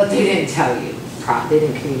 but they didn't tell you. They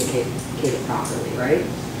didn't communicate it properly, right?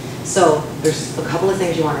 So there's a couple of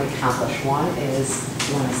things you want to accomplish. One is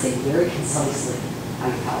you want to say very concisely how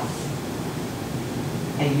you help,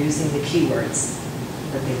 and using the keywords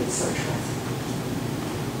that they would search with.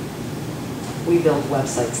 We build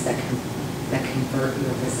websites that convert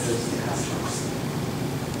your visitors to customers.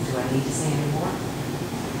 Do I need to say any more?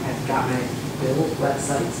 I've got my build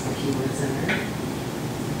websites, my keywords in there.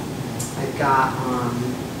 I've got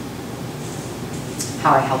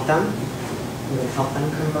how I help them. I'm going to help them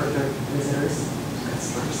convert their visitors to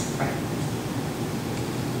customers. Right.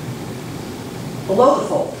 Below the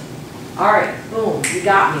fold. All right, boom, you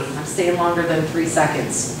got me. I'm staying longer than 3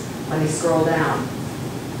 seconds. Let me scroll down.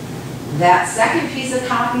 That second piece of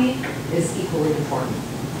copy is equally important.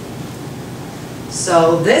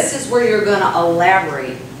 So this is where you're going to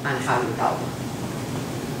elaborate on how you help.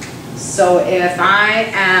 So if I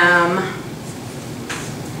am,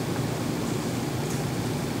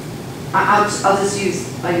 I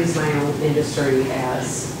use my own industry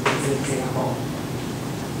as an example.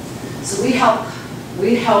 So we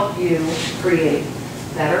help you create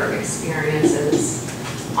better experiences,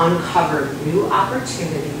 uncover new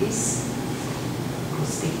opportunities. I'm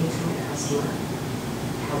speaking to my customer.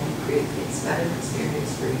 Help you create a better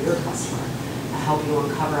experience for your customer. I help you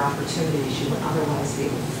uncover opportunities you would otherwise be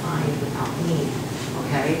able to find without me.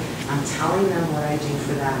 Okay? I'm telling them what I do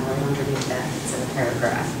for them right underneath that. It's in a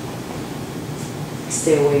paragraph.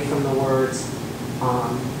 Stay away from the words you,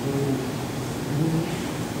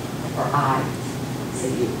 or I. Say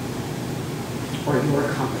you, or your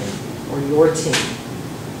company, or your team.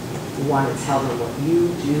 You want to tell them what you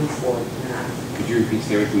do for them. Could you repeat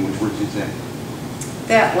everything? Which words you said?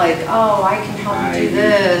 That like, oh, I can help you do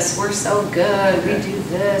this. We're so good. We do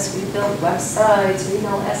this. We build websites. We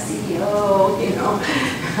know SEO. You know,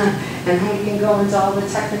 and how you can go into all the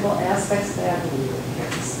technical aspects of that. Nobody really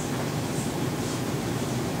cares.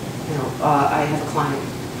 You know, I have a client.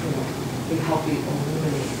 You know, we help you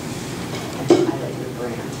illuminate and highlight your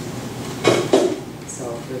brand. So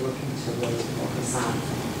if you're looking to really focus on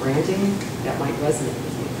branding, that might resonate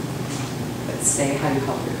with you. But say how you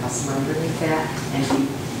help your customer underneath that, and be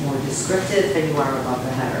more descriptive than you are above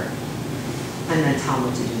the header. And then tell them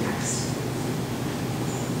what to do next.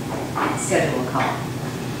 Schedule a call.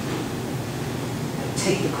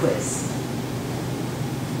 Take the quiz.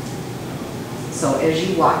 So as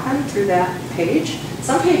you walk them through that page,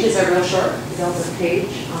 some pages are real short. You build a page,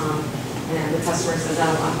 and the customer says, I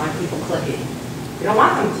don't want my people clicking. You don't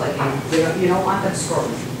want them clicking. You don't want them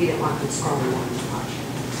scrolling. You don't want them scrolling too much.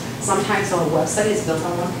 Sometimes a website is built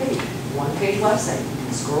on one page website. You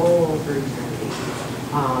can scroll through eternity.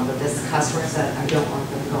 But this customer said, I don't want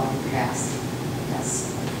them going past. Yes.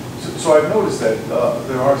 So I've noticed that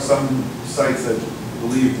there are some sites that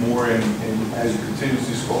believe more in as you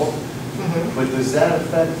continuously scroll. Mm-hmm. But does that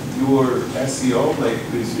affect your SEO? Like,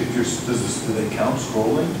 do they count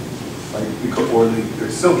scrolling? Like, or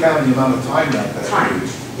they're still counting the amount of time that Time.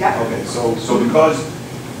 page? Yeah. Okay, so because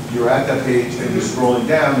you're at that page and you're scrolling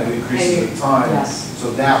down, and it increases the time. Yes.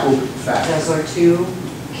 So that will affect. Those are two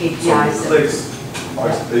So KPIs. the clicks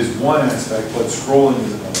is one aspect, but scrolling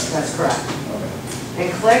is another aspect. That's correct. Okay.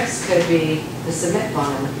 And clicks could be the submit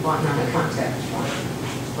button on a contact form,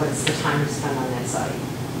 but it's the time you spend on that site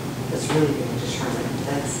that's really going to determine.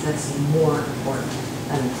 That's more important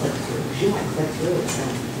than the click through. Because you might click through and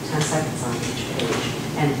spend 10 seconds on each page,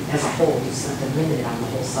 and as a whole, you spent a minute on the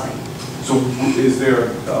whole site. So is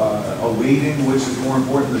there a weighting which is more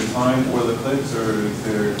important, the time or the clicks, or is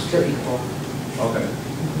there? They're equal. Okay.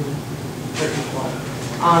 They're equal.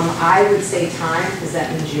 I would say time, because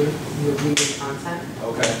that means you're reading content.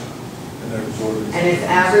 Okay. And they're absorbing. And if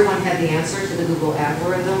everyone had the answer to the Google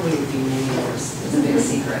algorithm, we would be millionaires. It's a big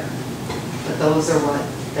secret. But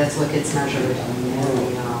that's what gets measured in the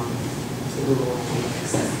Google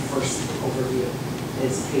Analytics. That's the first overview,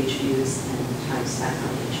 is page views and time spent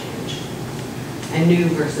on each page. And new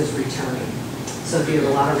versus returning. So if you have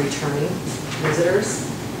a lot of returning visitors,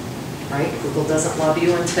 right? Google doesn't love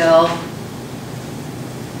you until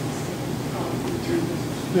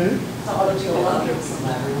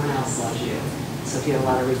everyone else loves you. So if you have a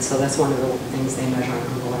lot of so that's one of the things they measure on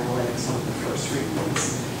Google Analytics. One of the first three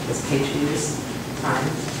points is page views, time,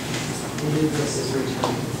 and new versus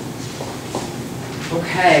returning.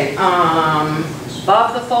 Okay,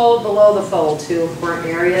 above the fold, below the fold, two important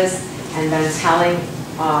areas, and then telling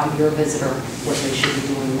your visitor what they should be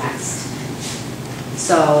doing next.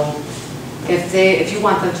 So if you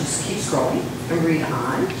want them to just keep scrolling and read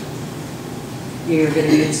on, you're going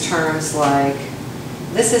to use terms like,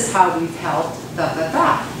 this is how we've helped, da, da,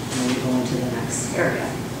 da. And then you go into the next area.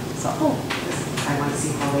 So, I want to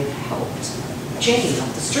see how they've helped Jane up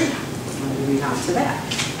the street. I'm going to read on to that.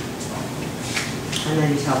 And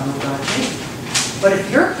then you tell them about Jane. But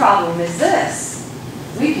if your problem is this,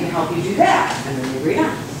 we can help you do that. And then you read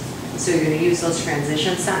on. So you're going to use those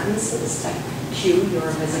transition sentences to cue your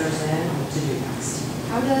visitors in on what to do next.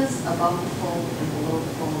 How does above the fold and below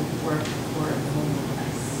the fold work for the home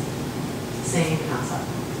device? Same concept.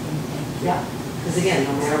 Yeah, because again,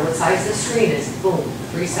 no matter what size the screen is, boom,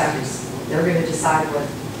 3 seconds. They're going to decide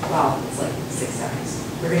it's like 6 seconds.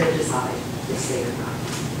 They're going to decide if they stay or not.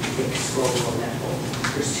 They can scroll below that fold.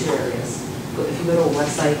 There's 2 areas. But if you go to a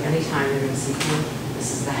website, anytime they're going to see,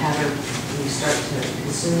 this is the header, and you start to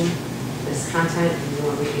consume this content, and you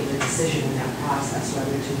want to make a decision in that process,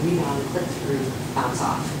 whether to read on, click through, bounce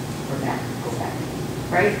off, or back, go back,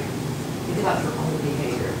 right? Think about your own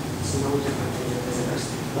behavior. It's no different than your visitors.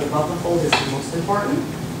 But above the fold is the most important,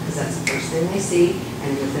 because that's the first thing they see,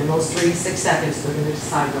 and within those 3 to 6 seconds, they're going to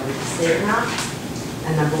decide whether to stay or not.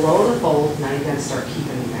 And then below the fold, now you got to start keeping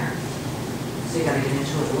them there. So you got to get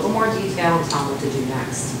into it a little more detail and tell them what to do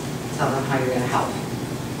next. Tell them how you're going to help,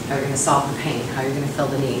 how you're going to solve the pain, how you're going to fill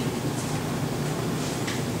the need.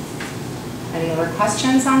 Any other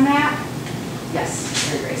questions on that? Yes,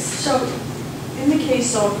 Mary Grace. So, in the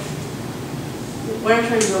case of, what I'm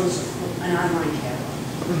trying to build is an online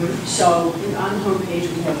catalog. So, on the homepage,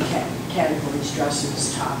 we have categories,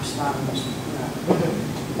 dresses, tops, bottoms,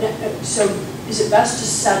 whatever. So, is it best to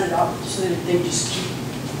set it up so that they just keep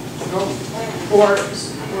going? Or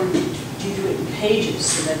do you do it in pages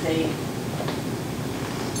so that they...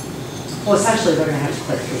 Well, essentially, they're going to have to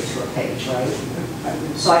click through to a page, right?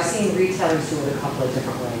 So I've seen retailers do it a couple of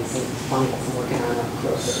different ways, and one of them working on a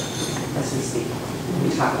grocery as we speak.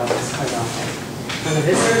 We talk about this quite often. When the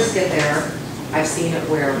visitors get there, I've seen it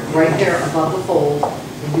where right there above the fold,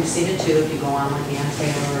 and you've seen it too, if you go on like Ann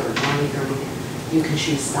Taylor or Johnny or you can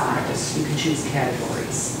choose styles, you can choose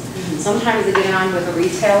categories. Sometimes they get on with a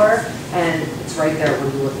retailer, and it's right there,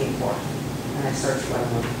 what are you looking for? And I search what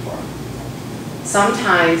I'm looking for.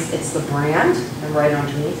 Sometimes it's the brand, and right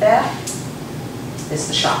underneath that is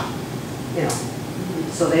the shop,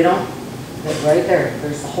 So they don't, right there,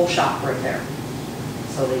 there's the whole shop right there.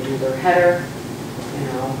 So they do their header,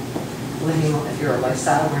 living, if you're a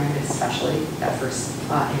lifestyle brand especially, that first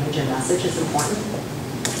image and message is important.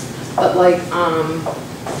 But like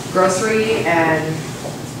grocery and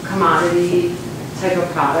commodity type of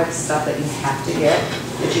products, stuff that you have to get,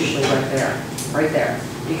 it's usually right there.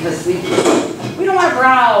 Because we don't want to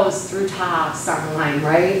browse through tops online,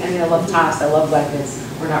 right? I mean, I love tops, I love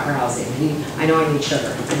Wegmans. We're not browsing. I know I need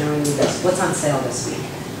sugar. I know I need this. What's on sale this week?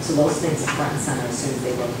 So those things are front and center as soon as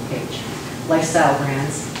they load the page. Lifestyle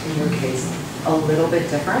brands, in your case, a little bit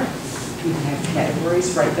different. You can have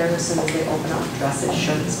categories right there as soon as they open up. Dresses,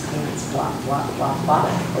 shirts, pants, blah, blah, blah,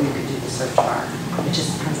 blah. Or you could do the search bar. It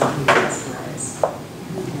just depends on who the customer is.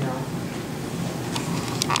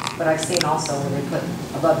 But I've seen also when they put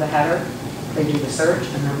above the header, they do the search,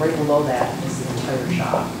 and then right below that is the entire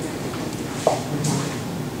shop.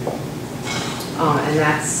 And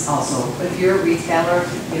that's also, if you're a retailer,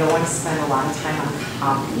 you don't want to spend a lot of time on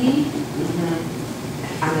copy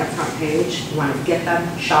on that front page. You want to get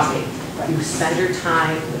them shopping. You spend your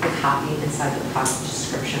time with the copy inside the product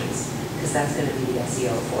descriptions, because that's going to be the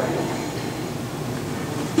SEO for you.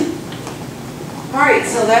 All right,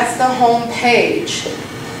 so that's the home page.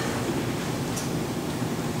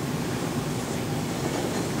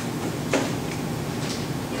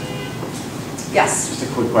 Yes? Just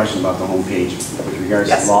a quick question about the homepage with regards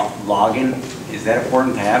Yes. to login. Is that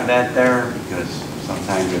important to have that there? Because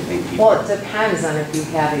sometimes I think people. Well, it depends on if you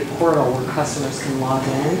have a portal where customers can log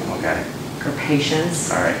in, Okay, or patients,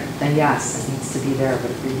 all right, then yes, it needs to be there.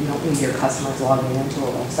 But if you don't need your customers logging into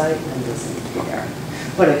a website, then it doesn't need to be there.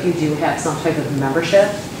 But if you do have some type of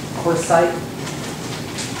membership, course site,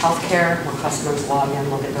 healthcare, where customers log in,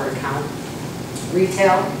 look at their account,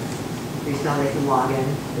 retail, they can log in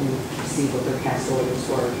and see what their past orders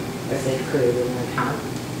were if they've created an account.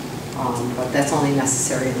 But that's only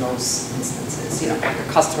necessary in those instances. You know, your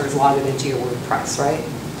customers logging into your WordPress, right?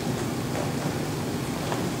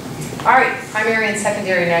 All right, primary and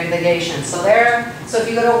secondary navigation. So if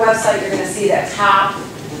you go to a website, you're going to see that top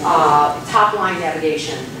line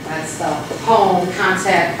navigation. That's the home,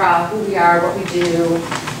 contact, crowd, who we are, what we do,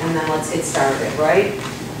 and then let's get started, right?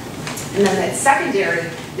 And then that secondary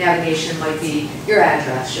navigation might be your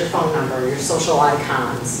address, your phone number, your social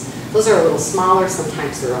icons. Those are a little smaller.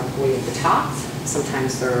 Sometimes they're up way at the top.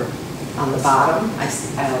 Sometimes they're on the bottom.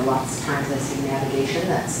 Lots of times I see navigation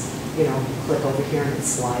that's, you know, click over here and it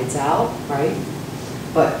slides out, right?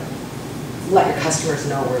 But let your customers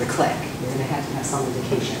know where to click. You're going to have some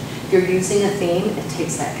indication. If you're using a theme, it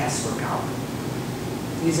takes that guesswork out.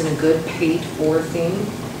 Using a good paid-for theme,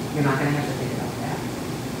 you're not going to have to think about that.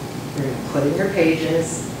 You're going to put in your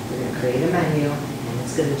pages, you're going to create a menu, and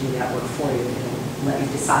it's going to do that work for you. It'll let you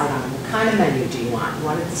decide on what kind of menu do you want. You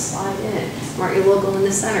want it to slide in. You want your logo in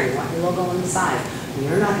the center, you want your logo on the side. And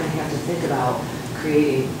you're not going to have to think about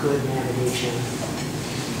creating good navigation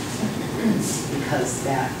because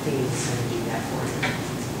that theme is going to do that for you.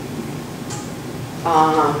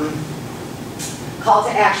 Call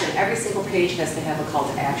to action. Every single page has to have a call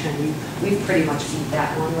to action. We've pretty much beat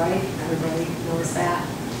that one, right? Everybody knows that.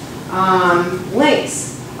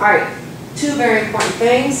 Links. All right, two very important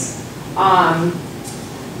things.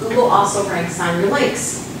 Google also ranks on your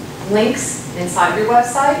links. Links inside your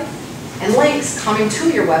website and links coming to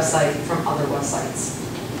your website from other websites.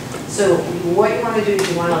 So what you want to do is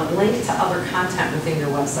you want to link to other content within your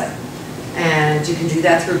website. And you can do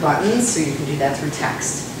that through buttons, or you can do that through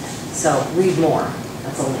text. So read more,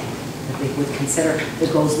 that's a link that they would consider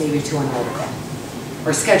that goes maybe to an article.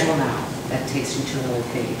 Or schedule now, that takes you to another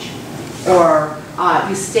page. Or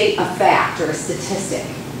you state a fact or a statistic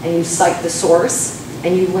and you cite the source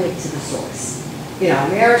and you link to the source. You know,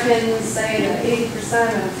 Americans say that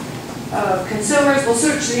 80% of consumers will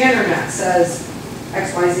search the internet, says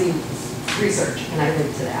XYZ research, and I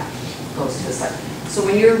link to that, goes to the site. So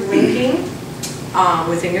when you're linking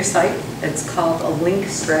within your site, it's called a link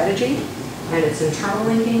strategy, and it's internal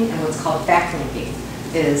linking, and what's called backlinking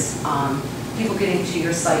is people getting to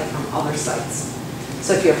your site from other sites.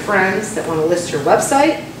 So if you have friends that want to list your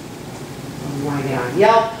website, you want to get on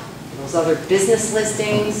Yelp, those other business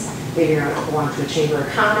listings, maybe you're going to a chamber of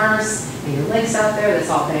commerce, and your links out there, that's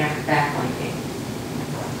all backlinking.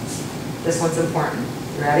 This one's important.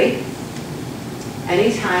 You ready?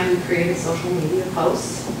 Anytime you create a social media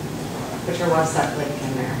post, put your website link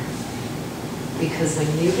in there. Because when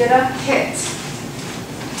you get a hit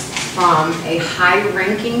from a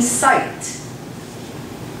high-ranking site,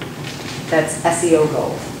 that's SEO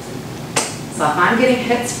gold. So if I'm getting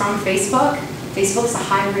hits from Facebook, Facebook's a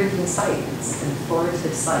high-ranking site. It's an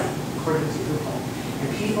authoritative site, according to Google.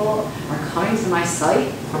 And people are coming to my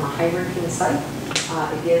site from a high-ranking site.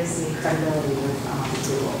 It gives me credibility with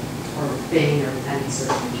Google or Bing or any search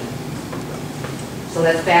engine. So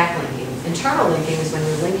that's backlinking. Internal linking is when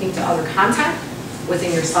you're linking to other content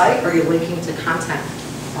within your site, or you're linking to content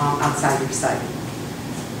outside your site.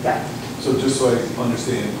 Yeah. So just so I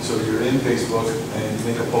understand, so you're in Facebook and you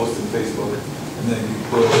make a post in Facebook, and then you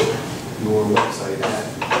put your website at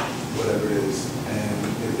whatever it is, and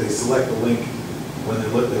if they select the link when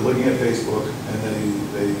they're looking at Facebook, and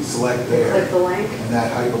they select They there, click the link. and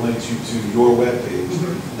that hyperlinks you to your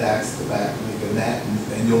webpage, that's the backlink,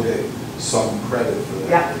 and you'll get some credit for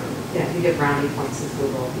that. Yeah, you get brownie points with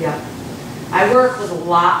Google. Yeah. I work with a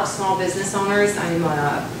lot of small business owners. I'm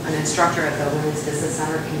an instructor at the Women's Business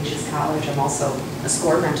Center at Canisius College. I'm also a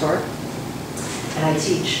SCORE mentor, and I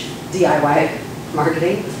teach DIY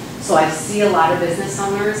marketing. So I see a lot of business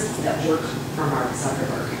owners that work for Mark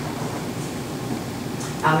Zuckerberg.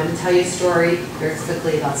 I'm going to tell you a story very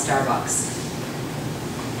quickly about Starbucks.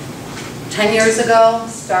 10 years ago,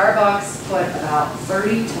 Starbucks put about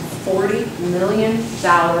 $30 to $40 million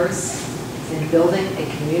in building a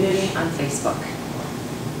community on Facebook.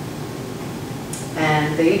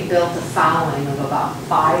 And they built a following of about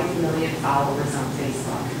 5 million followers on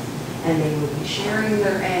Facebook. And they would be sharing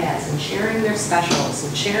their ads and sharing their specials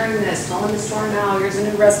and sharing this, go in the store now, here's a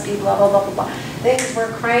new recipe, blah, blah, blah, blah, blah. Things were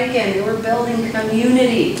cranking, they were building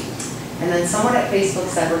community. And then someone at Facebook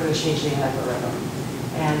said, we're going to change the algorithm.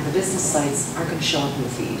 And the business sites aren't going to show up in the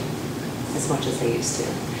feed as much as they used to.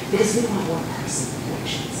 Because we want more personal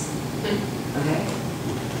connections. Okay?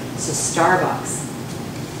 So Starbucks,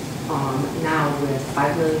 now with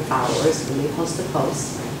 5 million followers, when they post a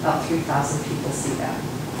post, about 3,000 people see that.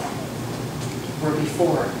 Where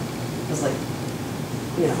before, it was like,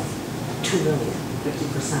 2 million,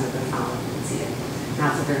 50% of their followers would see it. Now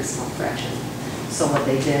it's a very small fraction. So what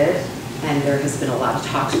they did, and there has been a lot of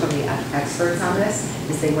talks from the experts on this,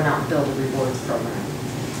 is they went out and built a rewards program.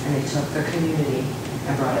 And they took their community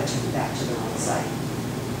and brought it back to their own site.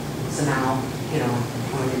 So now,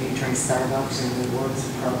 when you drink Starbucks and rewards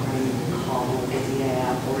program, you can call or get the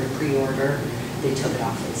app or pre-order, they took it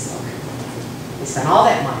off Facebook. They spent all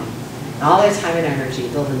that money, all their time and energy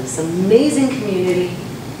building this amazing community,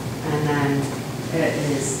 and then it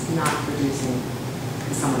is not producing,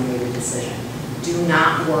 someone made a decision. Do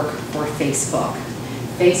not work for Facebook.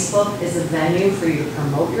 Facebook is a venue for you to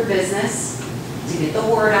promote your business, to get the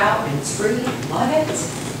word out, and it's free. Love it.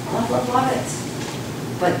 Love, love, love it.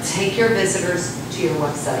 But take your visitors to your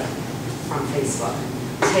website from Facebook.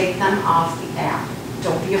 Take them off the app.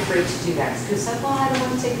 Don't be afraid to do that. Because people say, well, I don't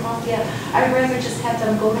want to take them off the app. I'd rather just have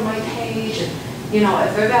them go to my page. And, if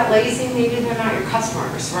they're that lazy, maybe they're not your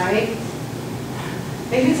customers, right?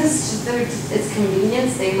 Maybe it's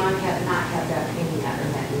convenience. They might not have that pain yet or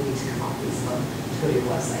that need to come off Facebook to go to your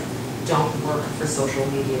website. Don't work for social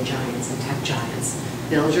media giants and tech giants.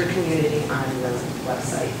 Build your community on your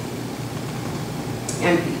website.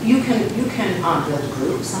 And you can build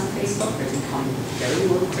groups on Facebook. They become very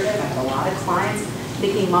lucrative. I have a lot of clients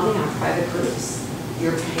making money on private groups.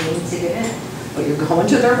 You're paying to get in, but you're going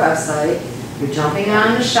to their website, you're jumping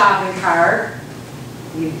on the shopping cart,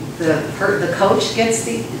 the coach gets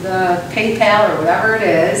the PayPal or whatever it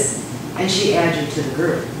is, and she adds you to the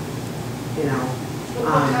group.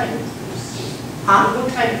 What kind of groups?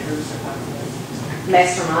 What kind of groups are popular?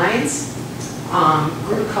 Masterminds.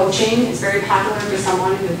 Group coaching is very popular for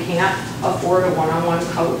someone who can't afford a one-on-one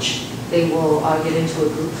coach. They will get into a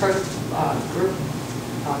group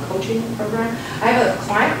coaching program. I have a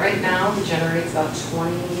client right now who generates about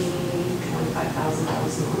 $25,000 a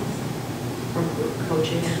month from group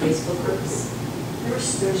coaching and Facebook groups.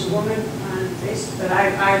 There's a woman on Facebook that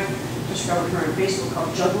I discovered her on Facebook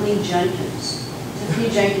called Juggling Jenkins. Tiffany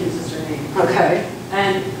Jenkins is her name. Okay.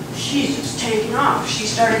 And she's just taking off. She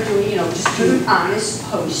started doing, just doing honest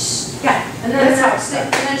posts. Yeah. And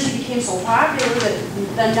then she became so popular that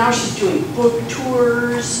then now she's doing book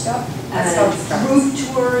tours. Yep. That's how it And starts. group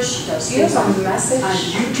tours. She does She has things a message. on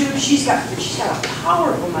YouTube. She's got a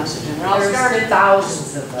powerful message. And I'll There's start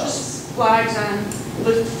thousands of those. just flags on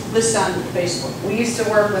lists on Facebook. We used to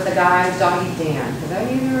work with a guy, Doggy Dan. Have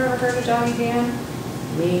any of you ever heard of Doggy Dan?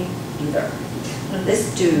 Me either.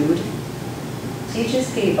 This dude teaches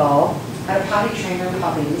people how to potty train their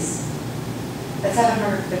puppies at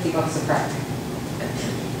 $750 a crack.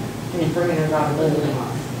 And you're bringing about $1 million a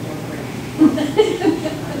month.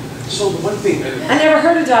 So the one thing, I never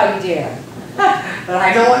heard of Doggy Dan, but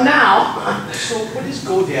I know it now. so what is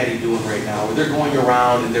GoDaddy doing right now? They're going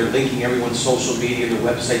around and they're linking everyone's social media and their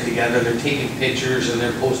website together, they're taking pictures and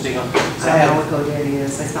they're posting them. I don't know what GoDaddy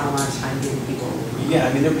is. I spent a lot of time getting people. Yeah, I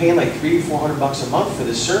mean, they're paying like $300 to $400 a month for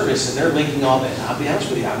this service, and they're linking all that. I'll be honest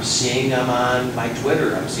with you, I'm seeing them on my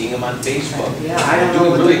Twitter, I'm seeing them on Facebook. Yeah, I don't know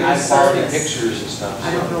Doing what really their new high quality service. pictures and stuff.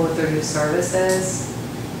 I don't know what their new service is.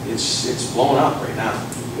 It's blowing up right now.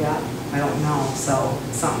 Yeah, I don't know, so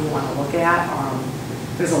it's something you want to look at.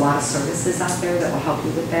 There's a lot of services out there that will help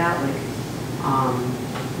you with that,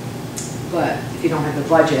 but if you don't have the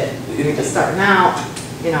budget, you're just starting out,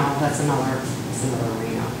 that's another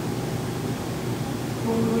arena.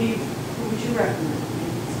 Who would you recommend?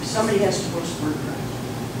 If somebody has to post WordPress.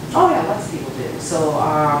 Oh yeah, lots of people do. So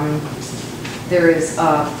there is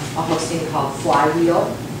a hosting called Flywheel,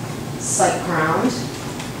 SiteGround,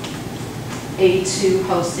 A2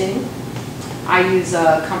 Hosting. I use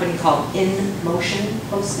a company called InMotion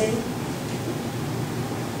Hosting.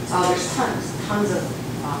 There's tons of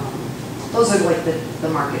Those are like the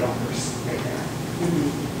market owners right there.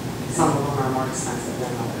 Some of them are more expensive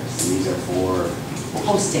than others. These are for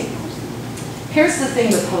Hosting. Here's the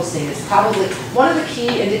thing with hosting, it's probably, one of the key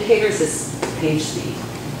indicators is page speed.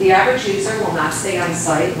 The average user will not stay on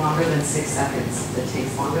site longer than 6 seconds. If it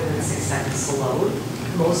takes longer than 6 seconds to load,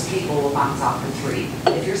 most people will bounce off in 3.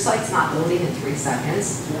 If your site's not loading in 3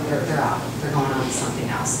 seconds, they're out, they're going on to something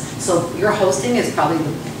else. So your hosting is probably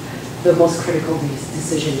the most critical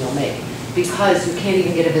decision you'll make, because you can't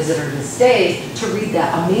even get a visitor to stay to read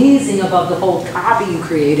that amazing above the fold copy you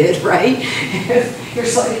created, right? If your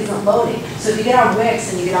site isn't loading. So if you get on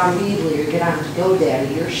Wix and you get on Weebly or you get on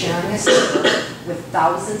GoDaddy, you're sharing a server with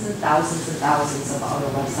thousands and thousands and thousands of other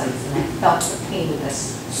websites. And I felt the pain of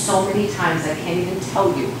this so many times, I can't even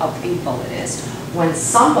tell you how painful it is. When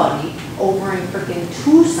somebody over in freaking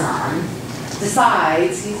Tucson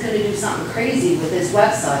decides he's gonna do something crazy with his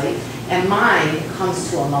website, and mine comes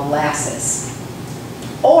to a molasses.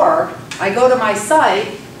 Or I go to my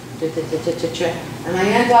site, and I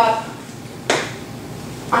end up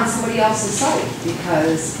on somebody else's site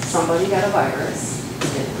because somebody got a virus,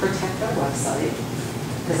 didn't protect their website,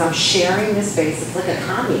 because I'm sharing this space, it's like a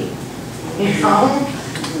commie, you know?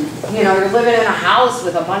 You know, you're living in a house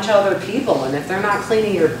with a bunch of other people, and if they're not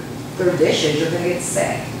cleaning their dishes, you're gonna get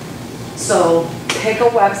sick. So pick a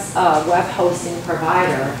web hosting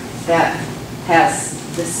provider that has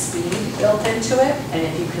the speed built into it, and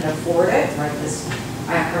if you can afford it, write this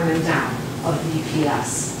acronym down, a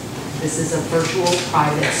VPS. This is a virtual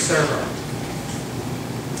private server.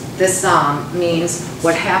 This means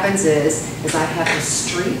what happens is I have a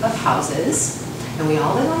street of houses, and we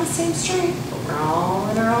all live on the same street, but we're all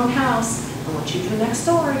in our own house. And what you do next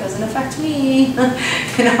door doesn't affect me.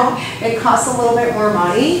 You know, it costs a little bit more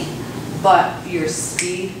money, but your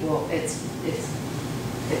speed will, it's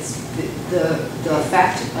the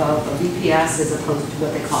effect of a VPS as opposed to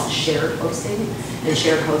what they call shared hosting. And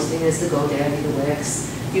shared hosting is the GoDaddy, the Wix.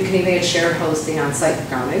 You can even get shared hosting on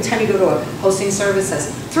SiteGround. Anytime you go to a hosting service that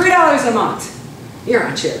says $3 a month, you're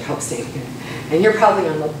on shared hosting. And you're probably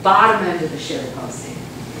on the bottom end of the shared hosting.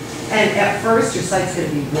 And at first, your site's going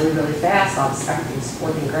to be really, really fast. Everything's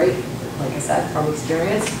working great, like I said, from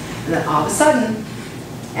experience. And then all of a sudden,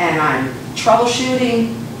 and I'm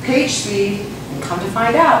troubleshooting page speed, and come to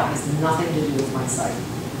find out, it has nothing to do with my site.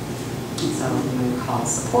 So when you call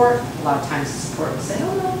support, a lot of times the support will say,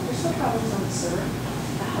 oh no, there's no problems on the server.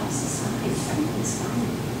 The house is fine, everything's fine.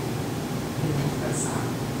 You know, that's not.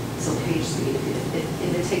 So page speed,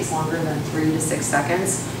 if it takes longer than 3 to 6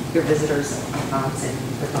 seconds, your visitors are bouncing,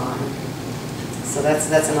 they're gone. So that's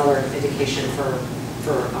another indication for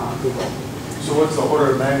Google. So what's the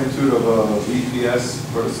order of magnitude of a VPS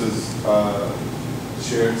versus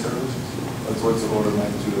shared services? What's the order of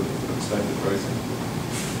magnitude of expected pricing?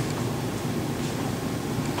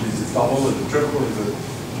 Is it double, is it triple, is it?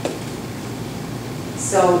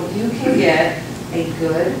 So you can get a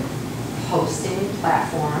good hosting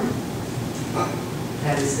platform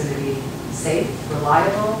that is going to be safe,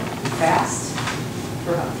 reliable, and fast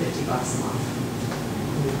for about $50 a month.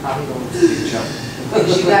 And you probably go into the future.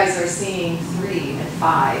 Because you guys are seeing $3 and $5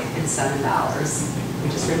 and $7. You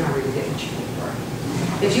just remember you get what you pay for.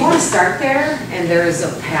 If you want to start there and there's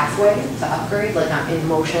a pathway to upgrade, like on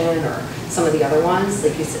InMotion or some of the other ones,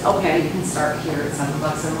 like you said, okay, you can start here at $7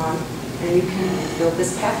 a month and you can build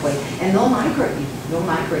this pathway. And they'll migrate you. They'll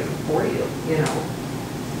migrate for you, you know.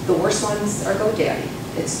 The worst ones are GoDaddy.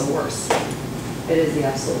 It's the worst. It is the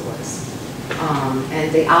absolute worst.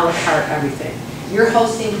 And they a la carte everything. Your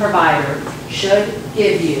hosting provider should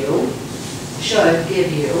give you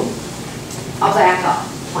a backup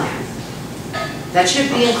plan. That should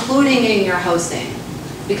be including in your hosting.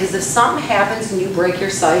 Because if something happens and you break your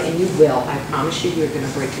site, and you will, I promise you, you're going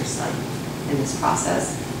to break your site in this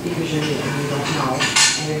process because you're new and you don't know,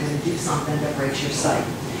 and you're going to do something that breaks your site.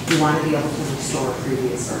 You want to be able to restore a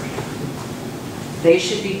previous version. They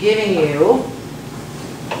should be giving you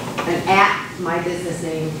an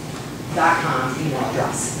 @mybusinessname.com email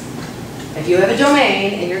address. If you have a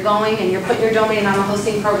domain and you're going and you're putting your domain on a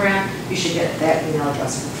hosting program, you should get that email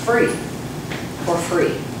address for free. For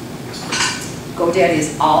free. GoDaddy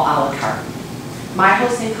is all a la carte. My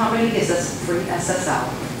hosting company gives us free SSL.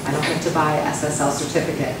 I don't have to buy an SSL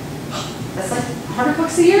certificate. That's like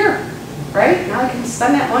 $100 a year, right? Now I can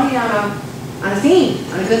spend that money on a theme,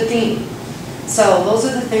 on a good theme. So those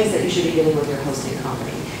are the things that you should be getting with your hosting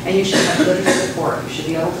company. And you should have good support. You should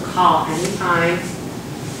be able to call anytime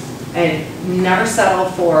and never settle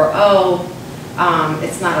for,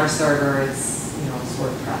 it's not our server, it's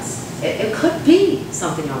WordPress. It could be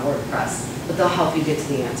something on WordPress, but they'll help you get to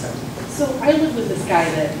the answer. So I live with this guy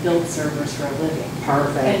that builds servers for a living.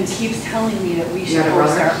 Perfect. And keeps telling me that we You should got a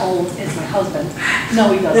host brother? our own, it's my husband.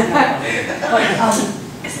 No, he doesn't have one.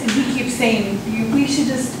 But, and he keeps saying, we should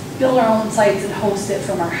just build our own sites and host it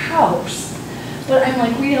from our house. But I'm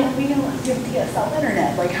like, we don't give DSL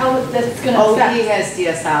internet, like how that's gonna Oh, affect he has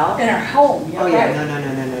DSL? in our home, Oh, right?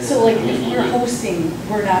 yeah, no. So like if we're hosting,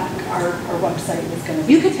 we're not, our website is gonna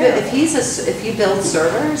be You could, terrible. if you build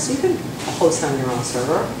servers, you can host on your own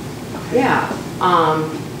server. Yeah,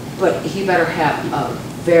 but he better have a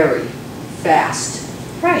very fast,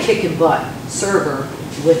 Right. kick and butt server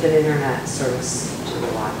with an internet service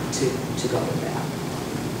to go with that.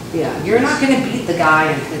 Yeah, you're not gonna beat the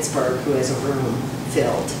guy in Pittsburgh who has a room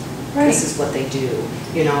filled. Right. This is what they do.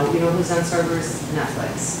 You know who's on servers?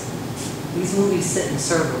 Netflix. These movies sit in a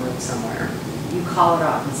server room somewhere. You call it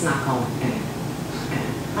up, it's not going in.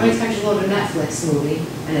 How many times you load a Netflix movie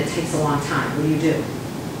and it takes a long time? What do?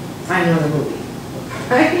 Find another movie.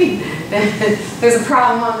 Right? There's a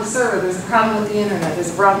problem on the server, there's a problem with the internet,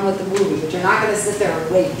 there's a problem with the movie, but you're not gonna sit there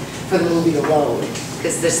and wait for the movie to load,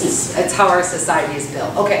 because it's how our society is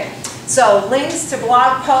built. Okay, so links to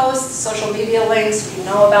blog posts, social media links, you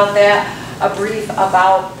know about that, a brief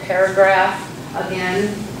about paragraph.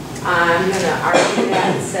 Again, I'm gonna argue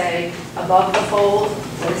that and say, above the fold,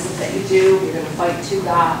 what is it that you do? You're gonna fight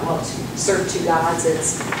serve two gods,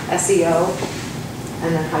 it's SEO,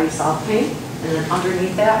 and then how you solve pain. And then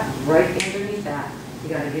underneath that, right underneath that, you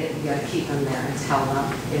gotta keep them there and tell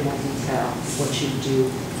them in more detail what you do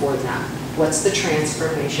for them. What's the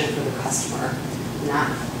transformation for the customer, not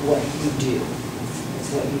what you do.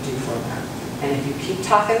 It's what you do for them. And if you keep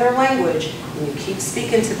talking their language and you keep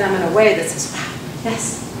speaking to them in a way that says, wow,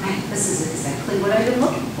 yes, this is exactly what I've been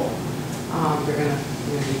looking for, they're gonna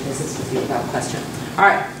do business with you without question. All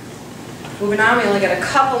right, moving on, we only got a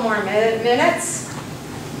couple more minutes.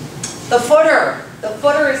 The footer. The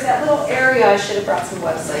footer is that little area. I should have brought some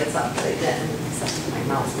websites up, but I didn't. Except my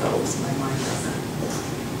mouth goes, my mind doesn't.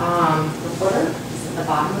 The footer is at the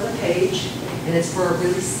bottom of the page, and it's for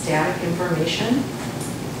really static information,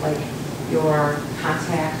 like your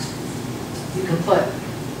contact. You can put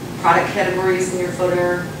product categories in your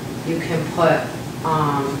footer. You can put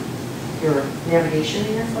your navigation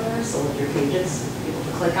in your footer, so with your pages, people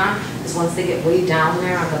to click on. Because once they get way down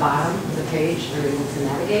there on the bottom of the page, they're able to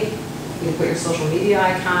navigate. You can put your social media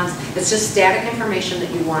icons. It's just static information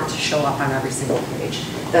that you want to show up on every single page.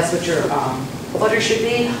 That's what your footer should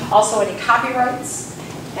be. Also, any copyrights,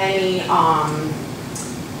 any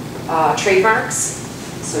trademarks.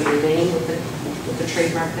 So your name with the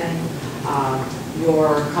trademark thing,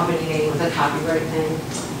 your company name with a copyright thing,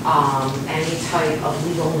 any type of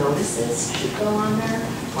legal notices should go on there.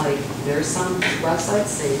 Like there's some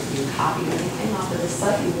websites say if you copy anything off of this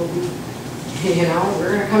site, you will be,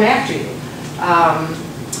 we're gonna come after you.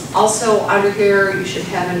 Also under here, you should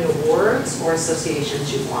have any awards or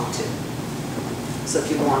associations you belong to. So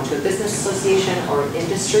if you belong to a business association or an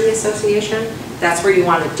industry association, that's where you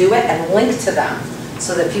want to do it and link to them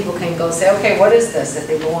so that people can go say, okay, what is this if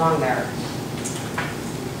they belong there?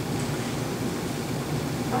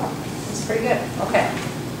 Oh, that's pretty good. Okay.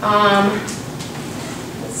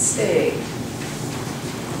 Let's see.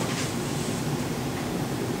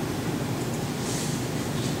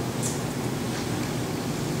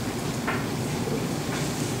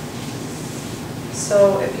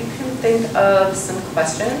 So if you can think of some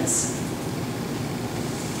questions.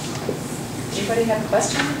 Anybody have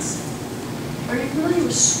questions? Are you familiar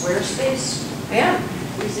with Squarespace? Yeah,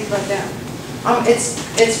 what do you think about that?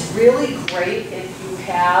 It's really great if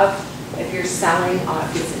you're selling,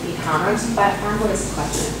 if it's an e-commerce platform. What is the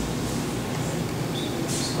question?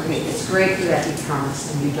 Great. It's great for that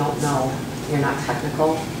e-commerce and you don't know, you're not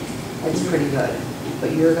technical. It's pretty good,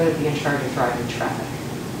 but you're going to be in charge of driving traffic.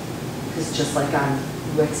 Because just like on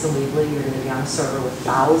Wix and Weebly, you're going to be on a server with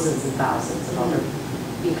thousands and thousands of other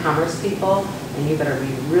e-commerce people, and you better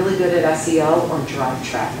be really good at SEO or drive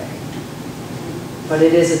traffic. But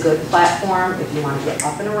it is a good platform if you want to get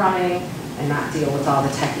up and running and not deal with all the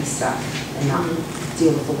techie stuff and not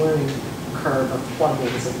deal with the learning curve of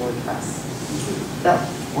plugins of WordPress. So,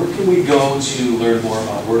 Where can we go to learn more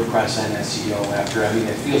about WordPress and SEO after? I mean,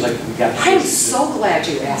 it feels like we got. I'm so glad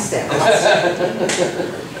you asked that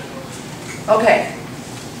question. Okay.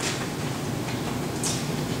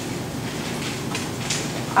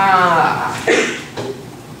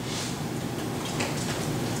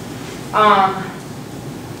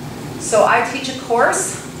 So I teach a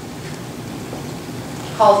course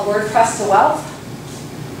called WordPress to Wealth.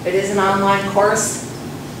 It is an online course.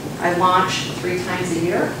 I launch 3 times a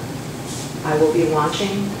year. I will be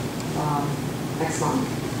launching next month.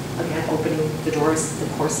 Again, opening the doors, the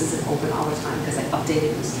course isn't open all the time because I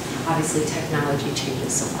updated this. Obviously, technology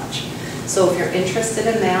changes so much. So if you're interested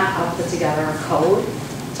in that, I'll put together a code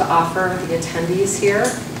to offer the attendees here.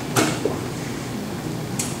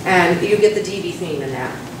 And you get the DV theme in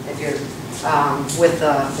that. If you're with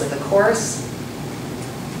the course,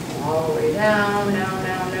 all the way down.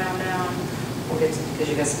 We'll get to, because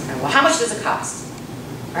you guys are kind of, well, how much does it cost?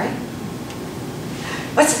 Right?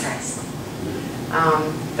 What's the price?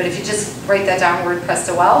 But if you just write that down, WordPress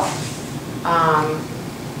to Wealth,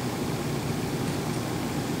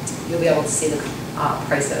 you'll be able to see the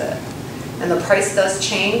price of it. And the price does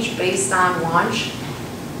change based on launch,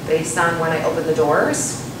 based on when I open the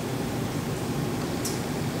doors.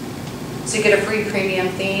 So you get a free premium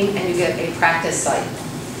theme and you get a practice site.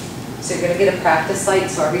 So you're going to get a practice site,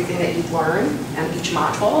 so everything that you learn and each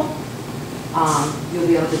module, you'll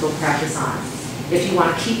be able to go practice on. If you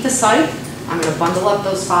want to keep the site, I'm going to bundle up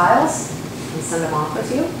those files and send them off with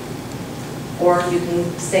you. Or you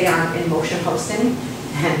can stay on InMotion hosting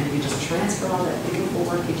and you just transfer all that beautiful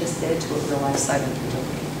work you just did to a real life site on your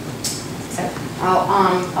domain. So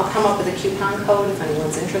I'll come up with a coupon code if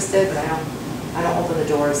anyone's interested, but I don't open the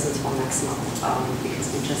doors until next month because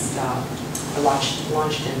we just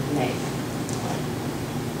launched in May.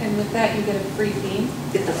 And with that, you get a free theme?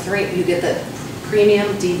 You get the premium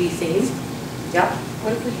DV theme. Yep.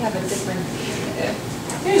 What if we have a different theme?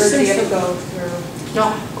 Or do you have to go through?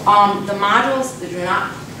 No, the modules, they do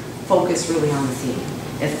not focus really on the theme.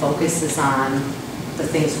 It focuses on the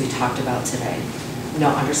things we talked about today.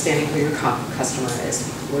 Understanding who your customer is,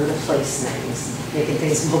 where to place things, making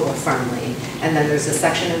things mobile friendly. And then there's a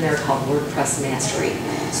section in there called WordPress Mastery.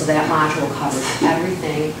 So that module covers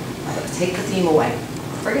everything. Take the theme away.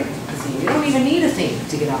 Forget the theme. You don't even need a theme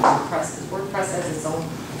to get on WordPress because WordPress has its own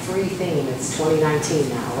free theme. It's 2019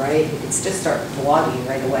 now, right? You can just start blogging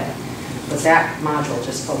right away. But that module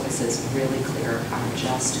just focuses really clear on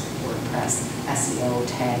just WordPress, SEO,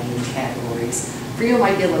 tagging, categories. For you, it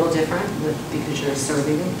might be a little different because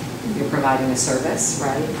you're providing a service,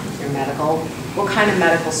 right? You're medical. What kind of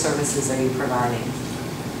medical services are you providing?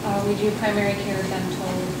 We do primary care, dental,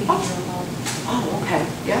 behavioral health. Oh, okay,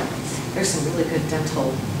 yeah. There's some really good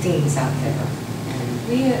dental themes out there.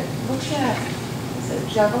 We looked at, was it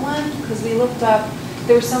Javelin? Because we looked up,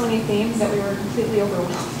 there were so many themes that we were completely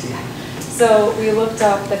overwhelmed. Yeah. So we looked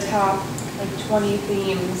up the top like 20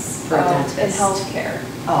 themes For a dentist. in healthcare.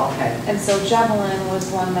 Oh, okay. And so Javelin was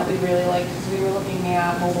one that we really liked because we were looking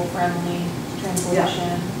at mobile friendly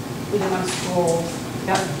translation. We didn't want to scroll.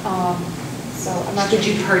 Yep. So I'm not sure. Did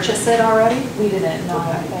you purchase it already? We didn't, no.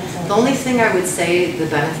 Okay. That's The only thing I would say, the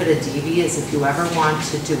benefit of DV is if you ever want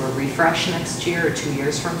to do a refresh next year or 2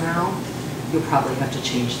 years from now, you'll probably have to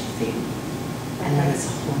change the theme. And then it's a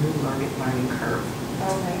whole new learning curve.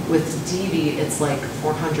 Okay. With DV, it's like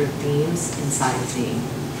 400 themes inside a theme,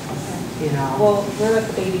 Okay. you know? Well, we're at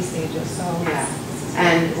the baby stages, so. Yeah.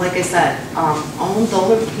 And like I said,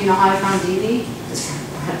 you know how I found DV?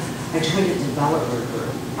 I joined a developer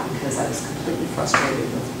group because I was completely frustrated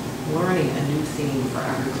with learning a new theme for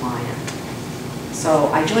every client. So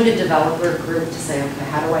I joined a developer group to say, okay,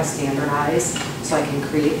 how do I standardize so I can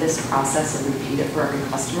create this process and repeat it for every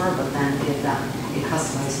customer, but then give them a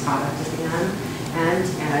customized product at the end.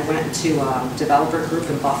 And I went to a developer group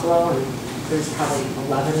in Buffalo, and there's probably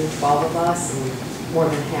 11, 12 of us, and more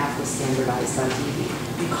than half was standardized on DV.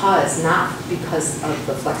 Not because of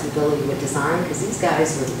the flexibility with design, because these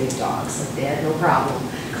guys were the big dogs. Like they had no problem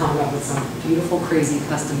coming up with some beautiful, crazy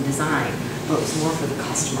custom design, but it was more for the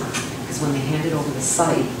customer. Because when they handed over the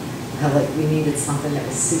site, we needed something that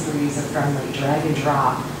was super user-friendly, drag and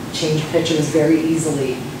drop, change pictures very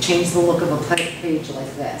easily, change the look of a page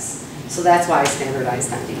like this. So that's why I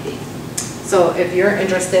standardized on DV. So if you're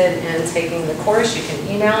interested in taking the course, you can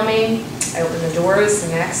email me. I open the doors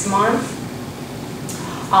next month.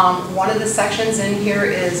 One of the sections in here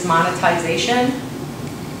is monetization.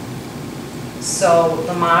 So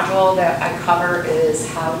the module that I cover is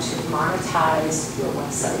how to monetize your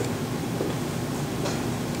website.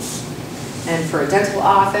 And for a dental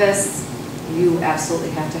office, you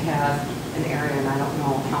absolutely have to have an area, and I don't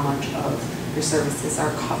know how much of your services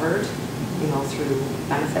are covered, through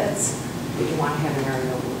benefits, but you want to have an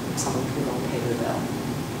area where someone can go pay their bill.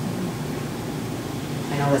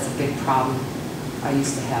 I know that's a big problem I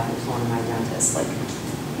used to have with one of my dentists. Like,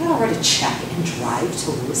 you gotta write a check and drive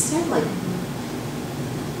to Lewiston? Like,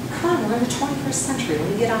 come on, we're in the 21st century. Let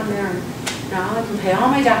me get on there and now I can pay all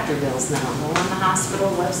my doctor bills now. Go on the hospital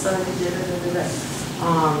website,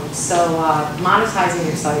 monetizing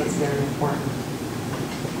your site is very important.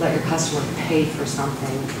 Let your customer pay for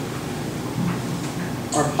something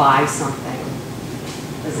or buy something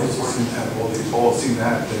is They also seem important. to have, well, they all seem to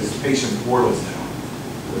have, there's patient portals now,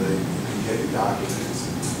 where you can get your documents.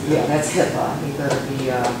 and- Yeah, that's HIPAA, you better be,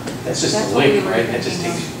 That's just That's a what we link, were right? That just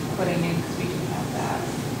thinking takes, of putting in, because we do have that.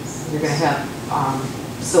 you're gonna have,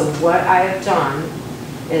 so what I have done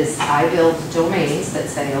is I build domains that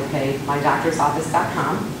say, okay,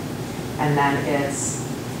 mydoctorsoffice.com, and then it's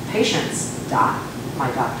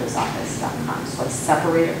patients.mydoctorsoffice.com. So I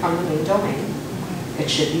separate it from the main domain. It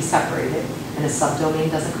should be separated, and a subdomain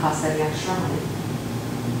doesn't cost any extra money.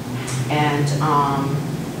 And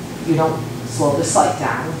you don't slow the site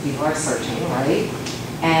down, people are searching, right?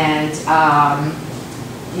 And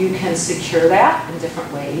you can secure that in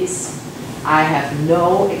different ways. I have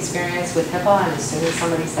no experience with HIPAA, and as soon as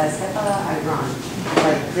somebody says HIPAA, I run.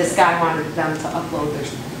 Like, this guy wanted them to upload their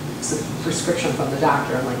prescription from the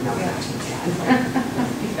doctor, I'm like, no, not too bad.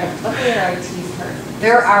 Luckily, our IT person.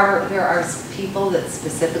 There are people that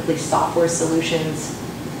specifically software solutions,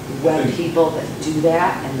 web people that do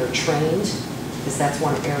that, and they're trained, because that's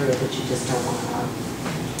one area that you just don't want to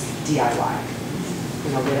DIY.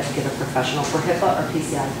 You know, get a professional for HIPAA or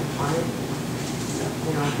PCI compliant.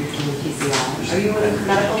 You know, if you're doing PCI. Are you in the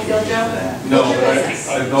medical field, Joe? No, What's your but business?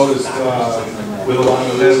 I've noticed with a lot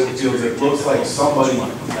of medical fields, it looks like somebody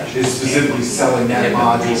is specifically selling that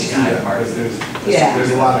module to them, because Yeah. there's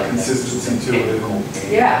a lot of consistency to it.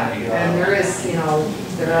 Yeah, and there is, you know,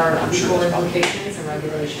 there are legal implications and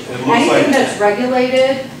regulations. It looks like- Anything that's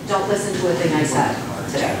regulated, don't listen to a thing I said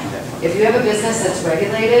today. If you have a business that's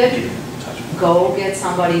regulated, go get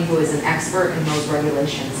somebody who is an expert in those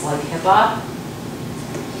regulations, like HIPAA,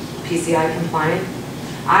 PCI compliant.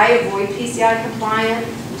 I avoid PCI compliant,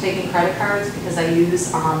 taking credit cards, because I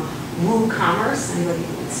use WooCommerce. Anybody,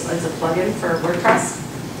 it's a plugin for WordPress.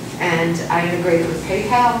 And I integrate it with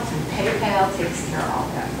PayPal, and PayPal takes care of all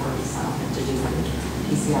that for me, so I don't have to do any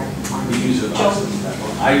PCI compliant. we use an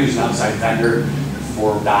outside, I use an outside vendor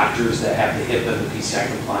for doctors that have the HIPAA and the PCI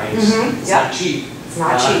compliance. Mhm, It's yep. not cheap. It's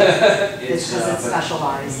not cheap, it's because it's but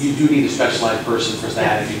specialized. You do need a specialized person for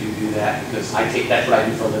that if you do that, because that's what I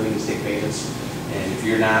do for a living, is take payments. And if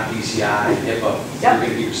you're not PCI and HIPAA, you're Yep. gonna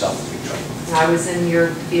get yourself in big trouble. And I was in your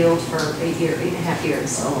field for 8.5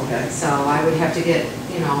 years. Oh, okay. So I would have to get,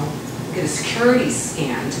 you know, get a security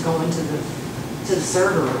scan to go into the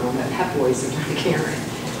server room that Pep Boys are trying to carry,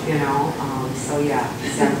 you know? So yeah,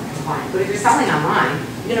 it's compliant. But if you're selling online,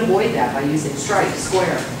 you can avoid that by using Stripe,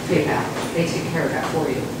 Square, PayPal. They take care of that for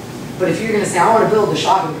you. But if you're gonna say, I wanna build a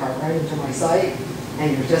shopping cart right into my site,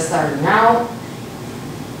 and you're just starting out,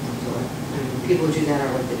 don't do it. I mean, people who do that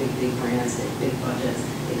are like the big brands, they have big budgets,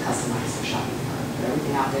 they customize their shopping cart. But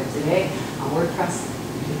everything out there today on WordPress,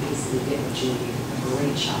 you can easily get what you need, a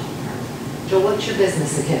great shopping cart. Joe, what's your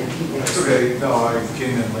business again? Keep it. It's okay, no, I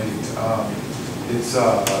came in late. It's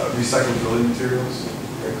recycled building materials.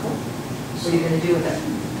 Very cool. What are you gonna do with it?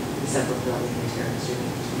 Except for building materials, you're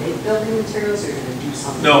gonna make building materials, or you're gonna do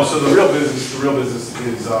something? No, so the real business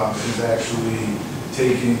is actually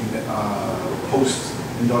taking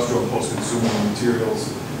post-industrial, post-consumer materials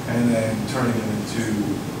and then turning them into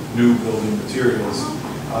new building materials.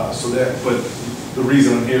 But the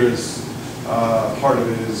reason I'm here is, part of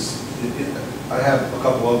it is, I have a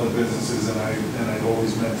couple other businesses and I've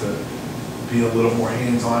always meant to be a little more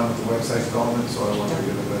hands-on with the website development, so I wanted to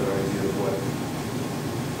get a better idea of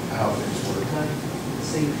how things work. Okay.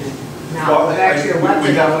 So you can now Well, go back to your we web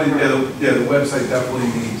definitely, development. the website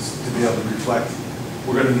definitely needs to be able to reflect,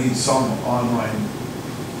 we're gonna need some online.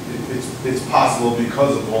 It's possible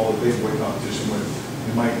because of all the big boy competition, where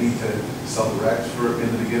we might need to sell direct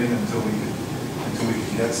in the beginning until we can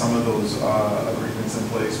get some of those agreements in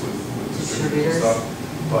place with distributors and stuff.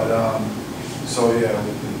 But, so yeah, I'm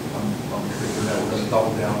thinking that we're gonna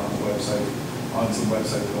double down on the website, on some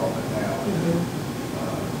website development now.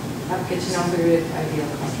 Get to know who your ideal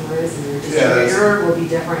customer is, and your Yeah, that's- distributor will be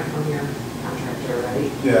different from your contractor, right?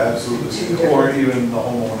 Yeah, absolutely. Two Or different- even the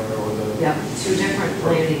homeowner or the. Yeah, two different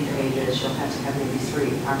landing pages, you'll have to have maybe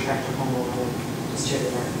three, contractor, homeowner,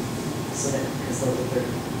 distributor, so that, because those are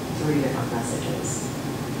three different messages.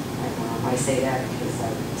 And I say that because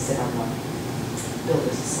I sit on the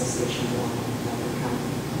Builders Association board in Delaware County.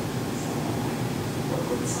 So I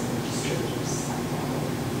work with some of the distributors like that.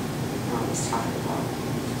 We're always talking about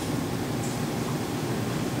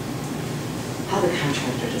how the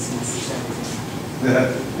contractor just messaged everything. Yeah.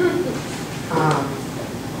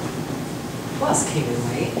 Who else came in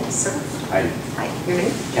late? Sir? Hi, Hi, your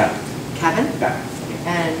name? Kevin. Kevin? Yeah.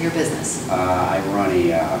 And your business? I run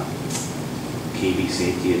a KB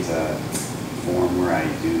Safety. It's a forum where I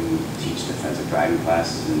do teach defensive driving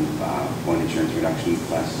classes and point insurance reduction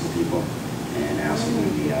classes to people. And I also do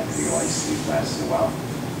yeah, because your license lasts a while.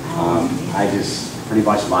 I just, pretty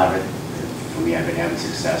much a lot of it, for me, I've been having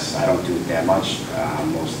success. I don't do it that much,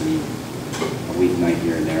 mostly a weeknight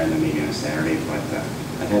here and there, and then maybe on a Saturday, but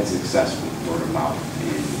I've had success with word of mouth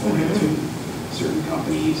and going to certain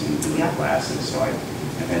companies and doing classes, so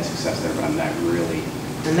I've had success there, but I'm not really.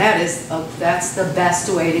 And that's the best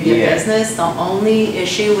way to get Yeah. business. The only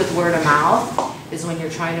issue with word of mouth is when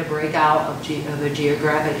you're trying to break out of a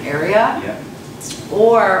geographic area, Yeah.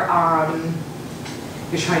 or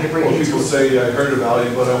you're trying to break Well, into. people say, I heard about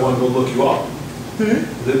you, but I want to go look you up. Hmm?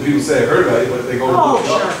 Then people say, I heard about you, but they go Oh, look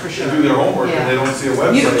you up. sure, for sure. They do their homework Yeah. and they don't see a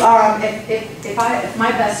You, website. if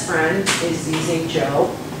my best friend is using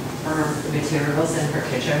Joe for the materials in her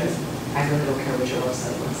kitchen, I really don't care what your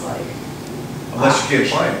website looks like. Unless you can't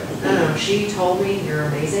find it. No, she told me you're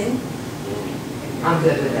amazing. I'm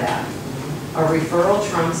good with that. A referral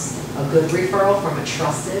trumps, a good referral from a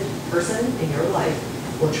trusted person in your life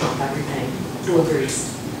will trump everything. Who agrees?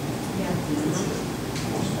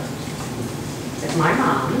 If my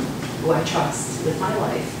mom, who I trust with my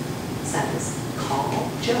life, says,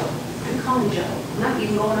 call Joe, I'm calling Joe. I'm not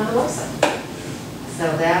even going on the website.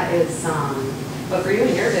 So that is, but for you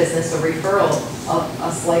and your business, a referral,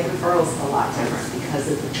 a slight referral is a lot different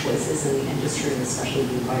because of the choices in the industry and especially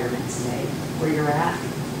the environment today where you're at,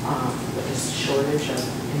 with this shortage of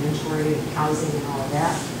inventory, housing and all of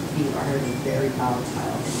that, you are in a very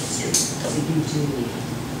volatile industry. So you do need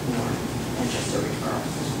more than just a referral.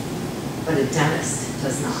 But a dentist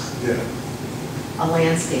does not. Yeah. A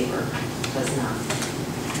landscaper does not.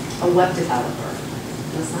 A web developer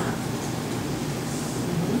does not.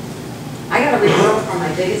 I got a referral from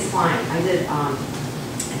my biggest client. I did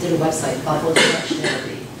a website called Buffalo Stretch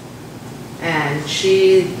Therapy. And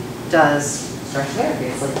she does stretch therapy.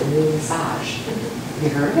 It's like the new massage. Have you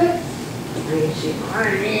heard of it? I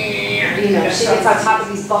mean, she gets on top of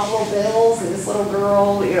these Buffalo Bills and this little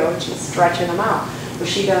girl, and she's stretching them out. But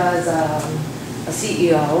she does a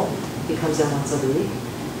CEO. He comes in once a week.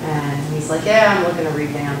 And he's like, yeah, I'm looking to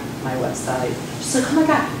revamp my website. She's like, oh my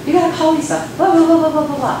God, you gotta call Lisa, blah, blah, blah, blah, blah,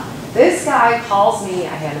 blah, blah. This guy calls me,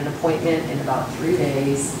 I had an appointment in about 3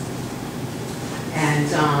 days. And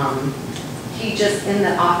he just, in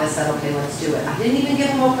the office, said, okay, let's do it. I didn't even give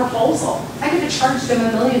him a proposal. I could have charged him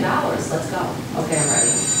 $1 million. Let's go. Okay, I'm ready.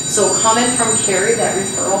 So coming from Carrie, that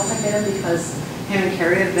referral to him, because him and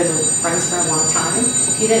Carrie have been friends for a long time,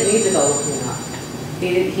 he didn't need to go look me up.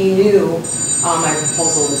 He knew my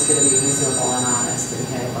proposal was going to be reasonable and honest and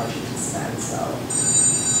had a budget to spend, so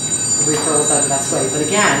referrals are the best way. But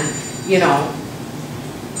again, you got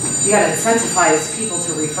to incentivize people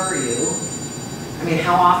to refer you. I mean,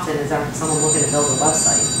 how often is someone looking to build a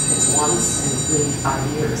website? It's once in maybe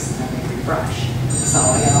 5 years and then they refresh. So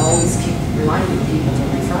I got to always keep reminding people to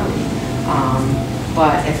refer me.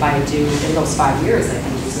 But if I do, in those 5 years, I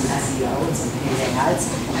can do some SEO and some paid ads,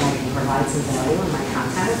 and I can provide some value in my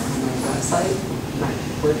content on my website, my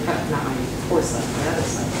WordPress, not my course site, my other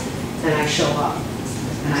site. Then I show up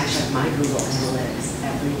and I check my Google Analytics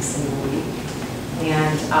every single week.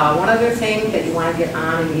 And one other thing that you want to get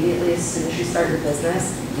on immediately as soon as you start your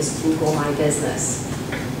business is Google My Business.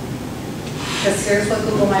 Because here's what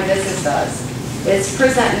Google My Business does. It's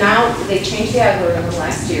now, they changed the algorithm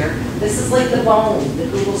last year. This is like the bone that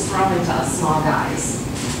Google's throwing to us small guys.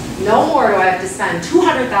 No more do I have to spend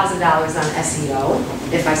 $200,000 on SEO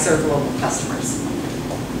if I serve local customers.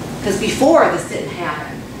 Because before, this didn't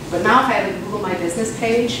happen. But now if I have a Google My Business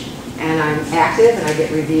page and I'm active and I get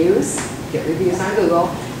reviews on Google,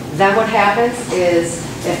 then what happens is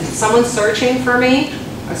if someone's searching for me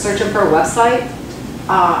or searching for a website,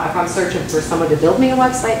 if I'm searching for someone to build me a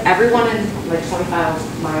website, everyone in my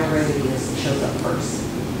 25-mile radius shows up first.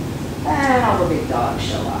 And all the big dogs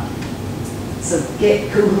show up. So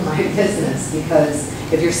get Google My Business, because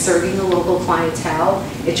if you're serving the local clientele,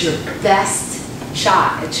 it's your best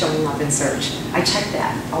shot at showing up in search. I check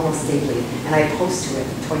that almost daily, and I post to it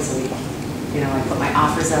twice a week. I put my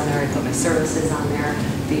offers on there, I put my services on there,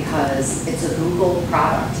 because it's a Google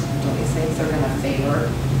product. Don't you think they're going to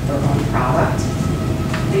favor their own product?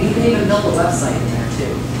 You can even build a website in there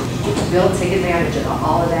too. Take advantage of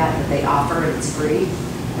all of that they offer, and it's free.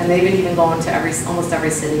 And they've been even going to almost every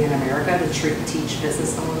city in America to teach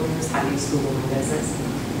business owners how to use Google My Business.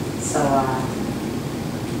 So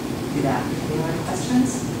do that. Any other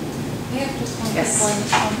questions? I have just one Yes. quick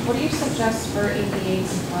one. What do you suggest for ADA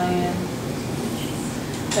compliant?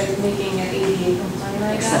 Like making it ADA compliant,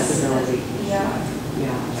 I guess? Accessibility. Yeah.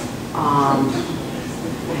 Yeah.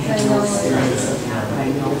 I have no experience with that, but I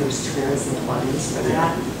know there's tools and plugins for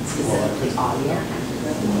that, specifically audio.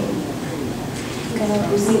 Kind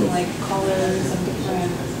of using like colors and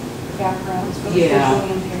different backgrounds for the Yeah.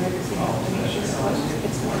 visually impaired, because we have to make sure that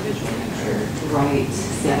it's more visually impaired. Right,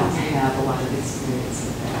 see, I don't have a lot of experience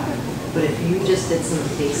with that. But if you just did some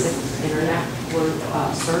basic internet word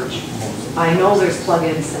search, I know there's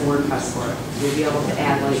plugins in WordPress for it. You'll be able to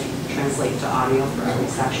add, like, translate to audio for every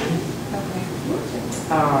section. Okay.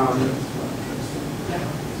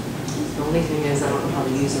 The only thing is, I don't know how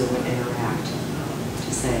the user would interact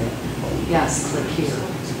to say, yes, click here.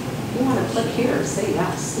 If you want to click here, say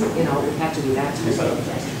yes. You know, we have to do that too.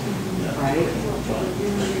 Right?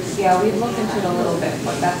 Yeah, we've looked into it a little bit,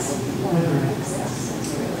 but that's one of our next steps, is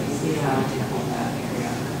really Yeah. tackle that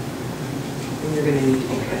area. And you're going to need to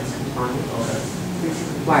be compliant.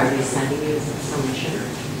 Why are they sending you this information?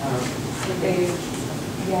 They,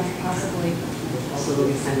 yeah, possibly. So they'll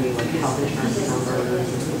be sending you like health insurance numbers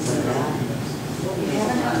and things like that. We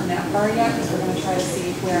haven't gotten that far yet, because we're gonna try to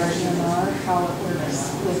see if we are EMR, how it works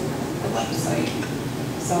with the website.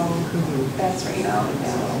 So that's right now,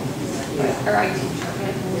 but our IT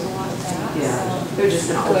department knows a lot of that. Yeah, So they're just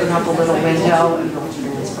gonna open up a little window and they'll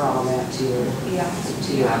transfer all that to you. yeah, To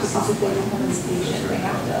you have because if they don't have this patient, they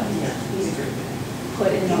have to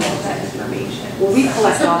put in all of that information. Well, we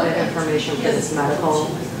collect all that information for this medical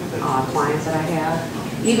clients that I have,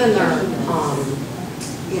 even their,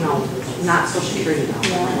 you know, not social security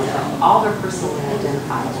number, all their personal and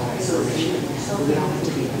identifiable information. We don't have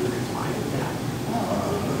to be compliant with that.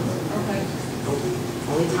 Okay.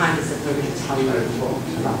 Only time is if they're going to tell you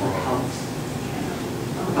about their health,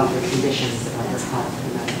 about their conditions, about their health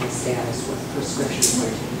and medical status with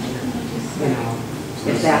prescriptions. You know,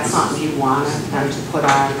 if that's something you want them to put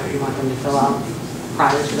on or you want them to fill out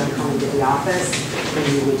prior to them coming to the office, then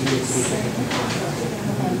you would need to be compliant.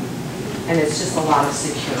 And it's just a lot of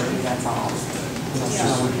security, that's all. You know, so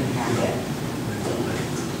no one can hack it.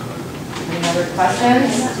 Any other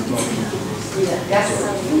questions? Yes?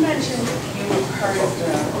 You mentioned you were part of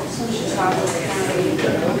the Chicago County.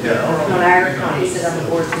 No, Niagara County, sit on the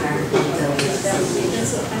board for Niagara County.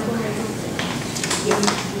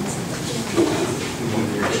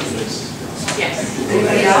 Yes.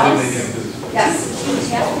 Anybody else? Yes. Do you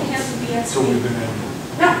have to have the BSB? So we've been in.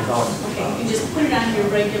 No. Okay, you just put it on your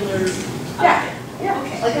regular. Yeah, yeah.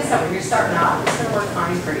 Okay. Like I said, when you're starting out, it's gonna work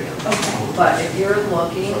fine for you. Okay. But if you're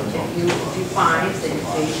looking, if you find that your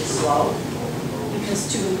page is slow,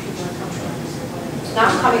 Because too many people are coming.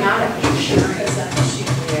 not coming on it, you're sharing. Because I'm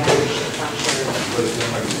sharing. Yeah, you're not sharing.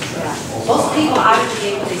 Yeah. Most people out of the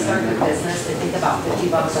gate when they start their business, they think about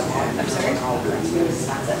 $50 a month. I'm sorry. Oh, that's really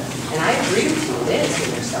expensive. And I agree with you, it is when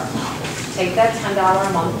you're starting out. Take that $10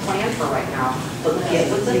 a month plan for right now, but get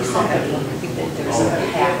with the company that there's a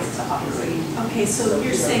path to upgrade. Okay, so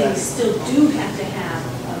you're saying you still do have to have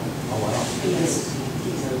a BSB?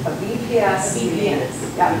 A VPS.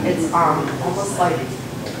 Yeah, it's almost like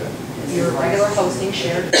your regular hosting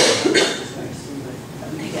shared.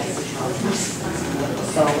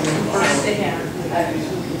 So First they have.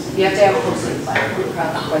 you have to have a hosting platform,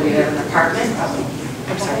 whether you have an apartment,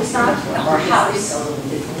 or a house.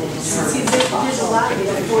 See, there's a lot of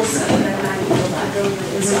enforcement that I'm not able to go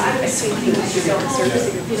with. So I was thinking, you know,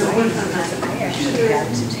 work on my computer and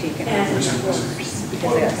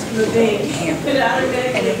the bank, put out a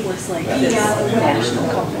bank. And it was like this national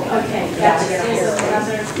company. Okay, that's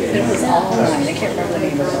It was all online, I can't remember the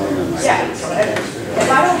name of it. Yeah, if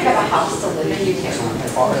I don't have a house to live in, you can't run it.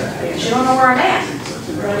 Because you don't know where I'm at.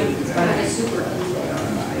 Right. But it's super.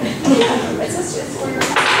 It's just, it's where your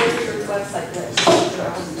website lives.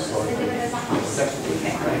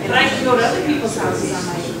 And I can go to other people's houses on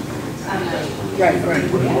my. Right.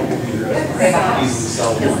 They have a house.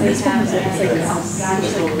 This one was, it's like,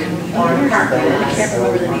 Or an apartment. I can't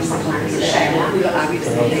remember the name of the company.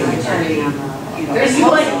 Obviously, There's You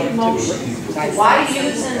like Motion. emotion. Why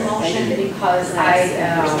use in Motion? Because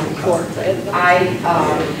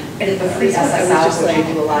in the free SSL, which I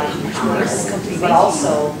do a lot of e-commerce, but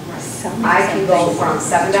also I can go from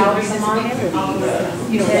 $7 a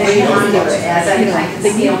month, you know, $300 as I can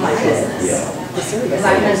scale my business. Because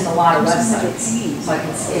I visit a lot of websites, so I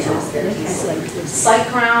can scale.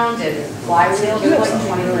 SiteGround and Flywheel, they're like $20,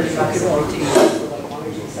 $30 a month.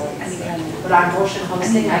 But on Motion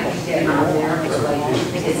Hosting, I can get on there for like, I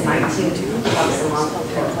think it's $19 a month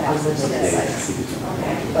for unlimited sites.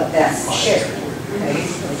 Okay, but that's shared, okay?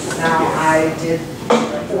 Now, I did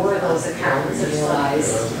 4 of those accounts and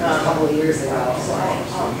realized a couple of years ago, so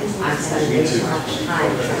I'm spending way too much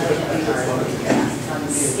time trying to get these.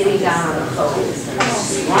 skinny down on the code,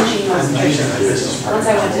 launching those nutrition. Once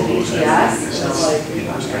I went to BTS, it was like,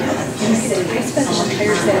 I spent an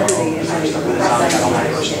entire Saturday in my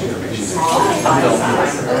small,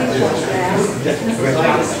 bite-sized.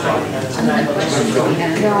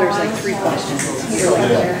 And there's like 3 questions. You're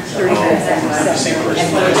like 30 minutes. And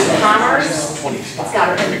commerce, it's got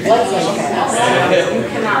a blood cell. You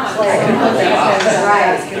cannot play.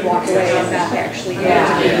 Right. Can walk away and not actually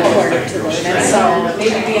alert to the. So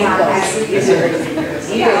maybe being on Etsy is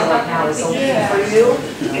eBay right now is open for you.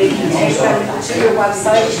 If you take them to your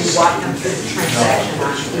website, you walk them through the transaction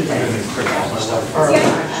on eBay.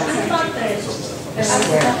 I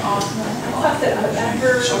thought that a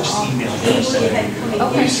member Amy had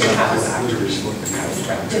come into your house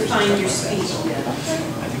to find your speech.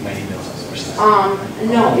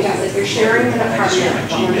 No, because if you're sharing an apartment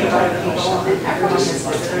with only other people and everyone is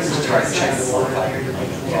visiting the Christmas, you're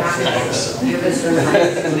not gonna get your visitors.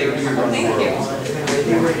 Thank you.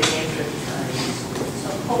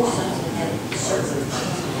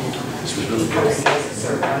 This was really good.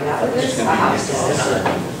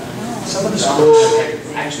 Some of the schools,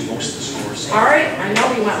 actually most of the schools. All right, I know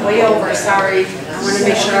we went way over, sorry. I want to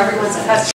make sure everyone's